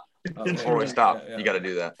intersection. stop. Oh, Four-way stop. yeah. You got to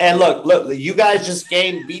do that. And look, you guys just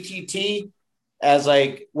gained BTT as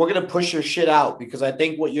we're gonna push your shit out, because I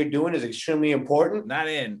think what you're doing is extremely important. Not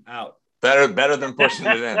in, out. Better than pushing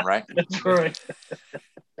it in, right? That's right.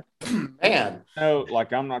 Man, No,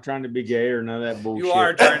 like I'm not trying to be gay or none of that bullshit. You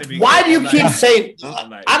are trying to be. why do you all keep night. saying? All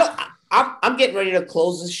night. I'm getting ready to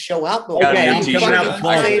close this show out. Though. Got a Okay, new I'm t-shirt. coming out All with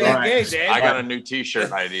right. All right. Gay, Dave. I got a new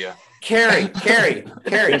T-shirt idea. Carrie,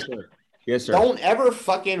 Yes, sir. Yes, sir. don't ever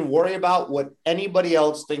fucking worry about what anybody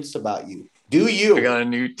else thinks about you. Do I you? got a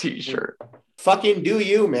new T-shirt. Fucking do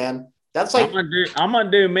you, man. That's I'm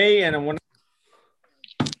gonna do me, and when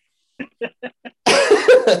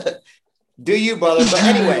do you, brother. But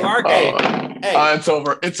anyway, You are hey, gay. Hey, It's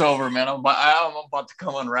over. It's over, man. I'm about to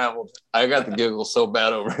come unraveled. I got the giggles so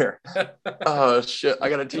bad over here. Oh shit! I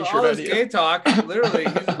got a T-shirt all this idea. gay talk, literally,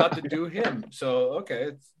 he's about to do him. So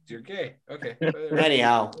okay, you're gay. Okay.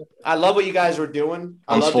 anyhow, I love what you guys are doing.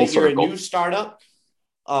 I Comes love full that you're circle. a new startup.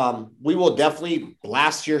 We will definitely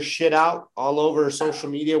blast your shit out all over social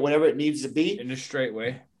media, whatever it needs to be. In a straight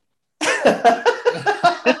way.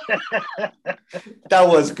 That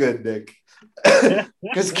was good, Nick.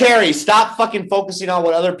 Because Carrie, stop fucking focusing on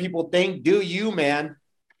what other people think. Do you, man?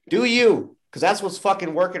 Do you? Because that's what's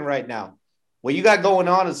fucking working right now. What you got going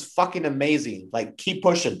on is fucking amazing. Like, keep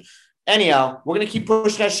pushing. Anyhow, we're gonna keep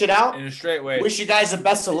pushing that shit out. In a straight way. Wish you guys the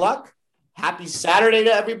best of luck. Happy Saturday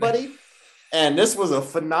to everybody. And this was a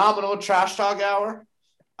phenomenal trash talk hour.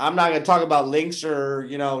 I'm not gonna talk about links or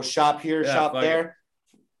shop here, shop fuck there.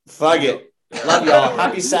 Fuck it. Love y'all.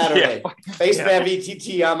 Happy Saturday. Yeah. Faceman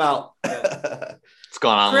VTT, I'm out. It's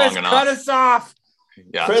gone on Chris, long enough. cut us off.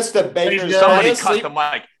 Yeah. Chris the Baker. Somebody cut the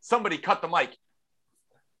mic. Somebody cut the mic.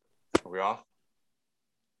 Are we off?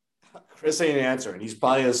 Chris ain't answering. He's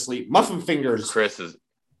probably asleep. Muffin fingers. Chris, are If you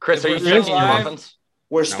we're checking still your live- muffins?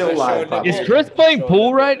 We're still live. probably. Is Chris playing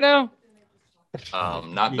pool right now?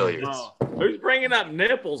 Not billiards. Who's bringing up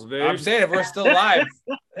nipples, dude? I'm saying if we're still live,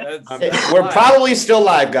 We're probably still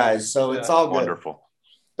live, guys. So it's all good. Wonderful.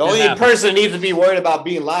 The only It happens. person that needs to be worried about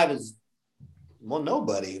being live is, well,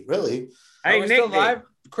 nobody really. Are we still live?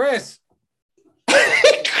 Chris,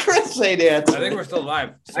 Chris ain't I answering. think we're still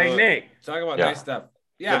live. So Hey, Nick, talk about Yeah. nice stuff. Let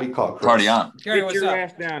Yeah, me call Chris. Party on. Carrie, get what's your up?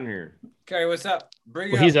 ass down here. Carrie, what's up?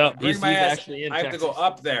 Bring Well, it he's up. Bring He's my ass. actually in I have to go Texas.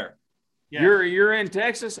 up there. Yeah. You're in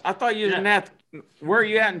Texas? I thought you was in that. Where are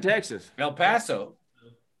you at in Texas? El Paso.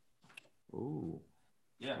 Ooh.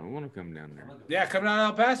 Yeah. I want to come down there. Yeah, come down to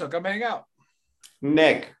El Paso. Come hang out.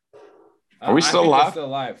 Nick. Are we I still think we're live? Still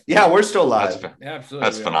live. Yeah, we're still That's, live. Yeah, absolutely.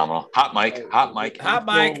 that's we are. phenomenal. Hot mic. Hot mic. Hot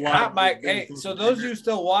mic, hot mic. Hey, so those of you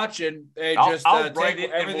still watching, hey, just I'll take write it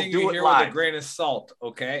and everything we'll do you it hear with a live. grain of salt,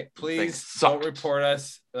 okay? Please Things don't sucked. report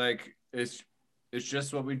us. Like it's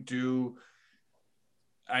just what we do.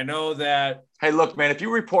 I know that. Hey, look, man, if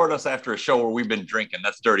you report us after a show where we've been drinking,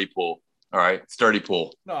 that's dirty pool. All right. It's dirty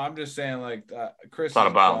pool. No, I'm just saying, like Chris It's out is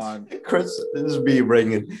of bounds. gone. Chris, this is me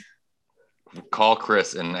ringing. Call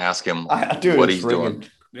Chris and ask him Dude, what it's he's ringing. doing.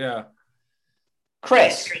 Yeah.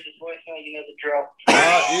 Chris. You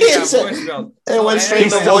It's got a- voicemail. It went straight to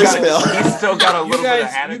He's still got- voicemail. He's still got a You little bit of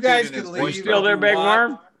guys attitude can in his leave. voice. Still there, if you big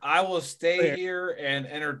want. worm? I will stay here and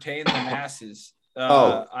entertain the masses.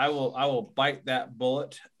 Oh. I will bite that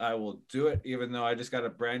bullet. I will do it, even though I just got a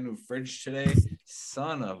brand new fridge today.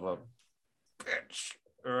 Son of a bitch.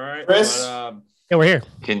 All right. Chris? But, Yeah, we're here.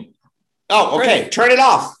 Can Oh, okay. Turn it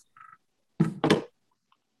off.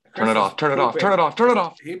 turn it off. Turn it off. Turn it off. Turn it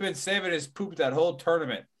off. He's been saving his poop that whole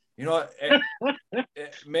tournament. You know what?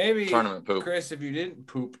 Maybe, Tournament poop. Chris, if you didn't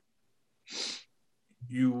poop,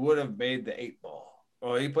 you would have made the 8-ball.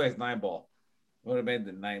 Oh, he plays 9-ball. Would have made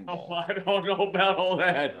the 9-ball. I don't know about all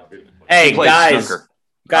that. Hey, He plays guys. snooker.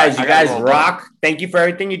 Guys, I you gotta guys go. rock. Thank you for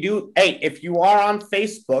everything you do. Hey, if you are on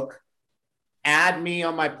Facebook, add me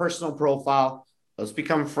on my personal profile. Let's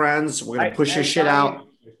become friends. We're gonna push this shit out.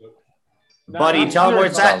 Buddy, tell them where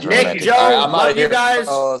it's at. Sounds Nick, romantic. Joe, All right, I'm outta love you here. guys.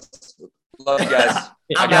 Love you guys.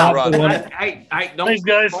 I'm gotta out. run. I don't Thanks,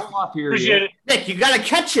 guys. fall off here Appreciate yet. it. Nick, you gotta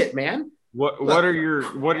catch it, man. What are your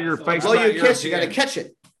Facebook? Blow not your kiss, you gotta European. catch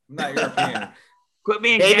it. I'm not European. Quit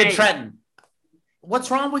being David gay. Trenton.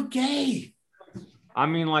 What's wrong with gay? I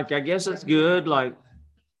mean, like, I guess it's good. Like,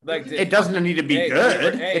 Like It doesn't need to be Hey,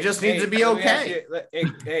 good. hey, It just needs to be let me ask okay.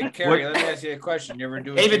 you- hey, Carrie, let me ask you a question. You ever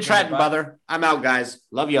do a David chicken Trenton, in the butt? brother. I'm out, guys.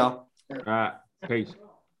 Love y'all. peace.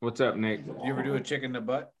 What's up, Nick? You ever do a chick in the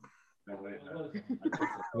butt?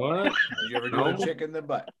 What? You ever do a chick in the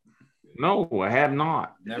butt? No, I have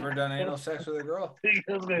not. Never done anal sex with a girl?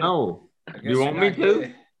 No. I guess You want you're me not to?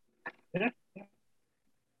 gay.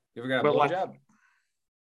 You ever got a But, like- blowjob?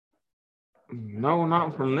 No,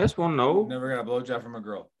 not from this one. No. Never got a blowjob from a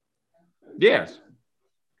girl. Yes.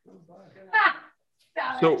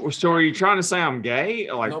 So are you trying to say I'm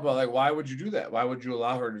gay? Like, No, but like, why would you do that? Why would you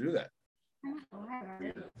allow her to do that?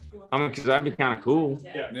 I mean, because that'd be kind of cool.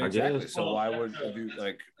 Yeah, I exactly. guess. So why would you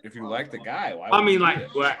like if you like the guy? Why? I would mean, you do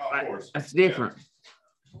like, that? that's different.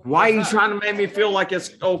 Why are you trying to make me feel like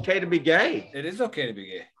it's okay to be gay? It is okay to be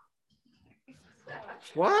gay.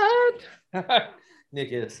 What?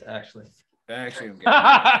 Nick is actually. Actually, I'm gay.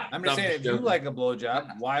 I'm just I'm saying, if you joking. like a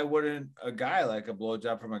blowjob, why wouldn't a guy like a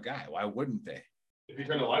blowjob from a guy? Why wouldn't they? If you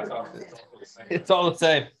turn the lights off. It's all the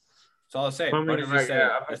same. It's all the same. I mean, Buddy just like, said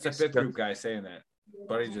yeah, it. I It's a guess- fifth group guy saying that.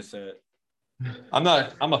 Buddy just said it. I'm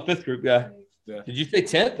a fifth group guy. Yeah. Did you say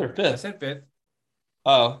 10th or I 5th? said fifth.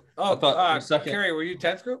 Oh, Oh, I thought second. Kerry, were you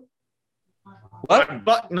 10th group? What?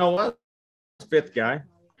 But no, what? Fifth guy.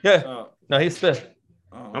 Yeah. Oh, No, he's fifth.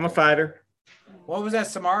 oh, I'm a okay. fighter. What was that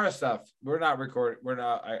Samara stuff? We're not recording. We're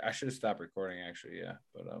not. I should have stopped recording actually. Yeah,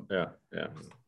 but Yeah.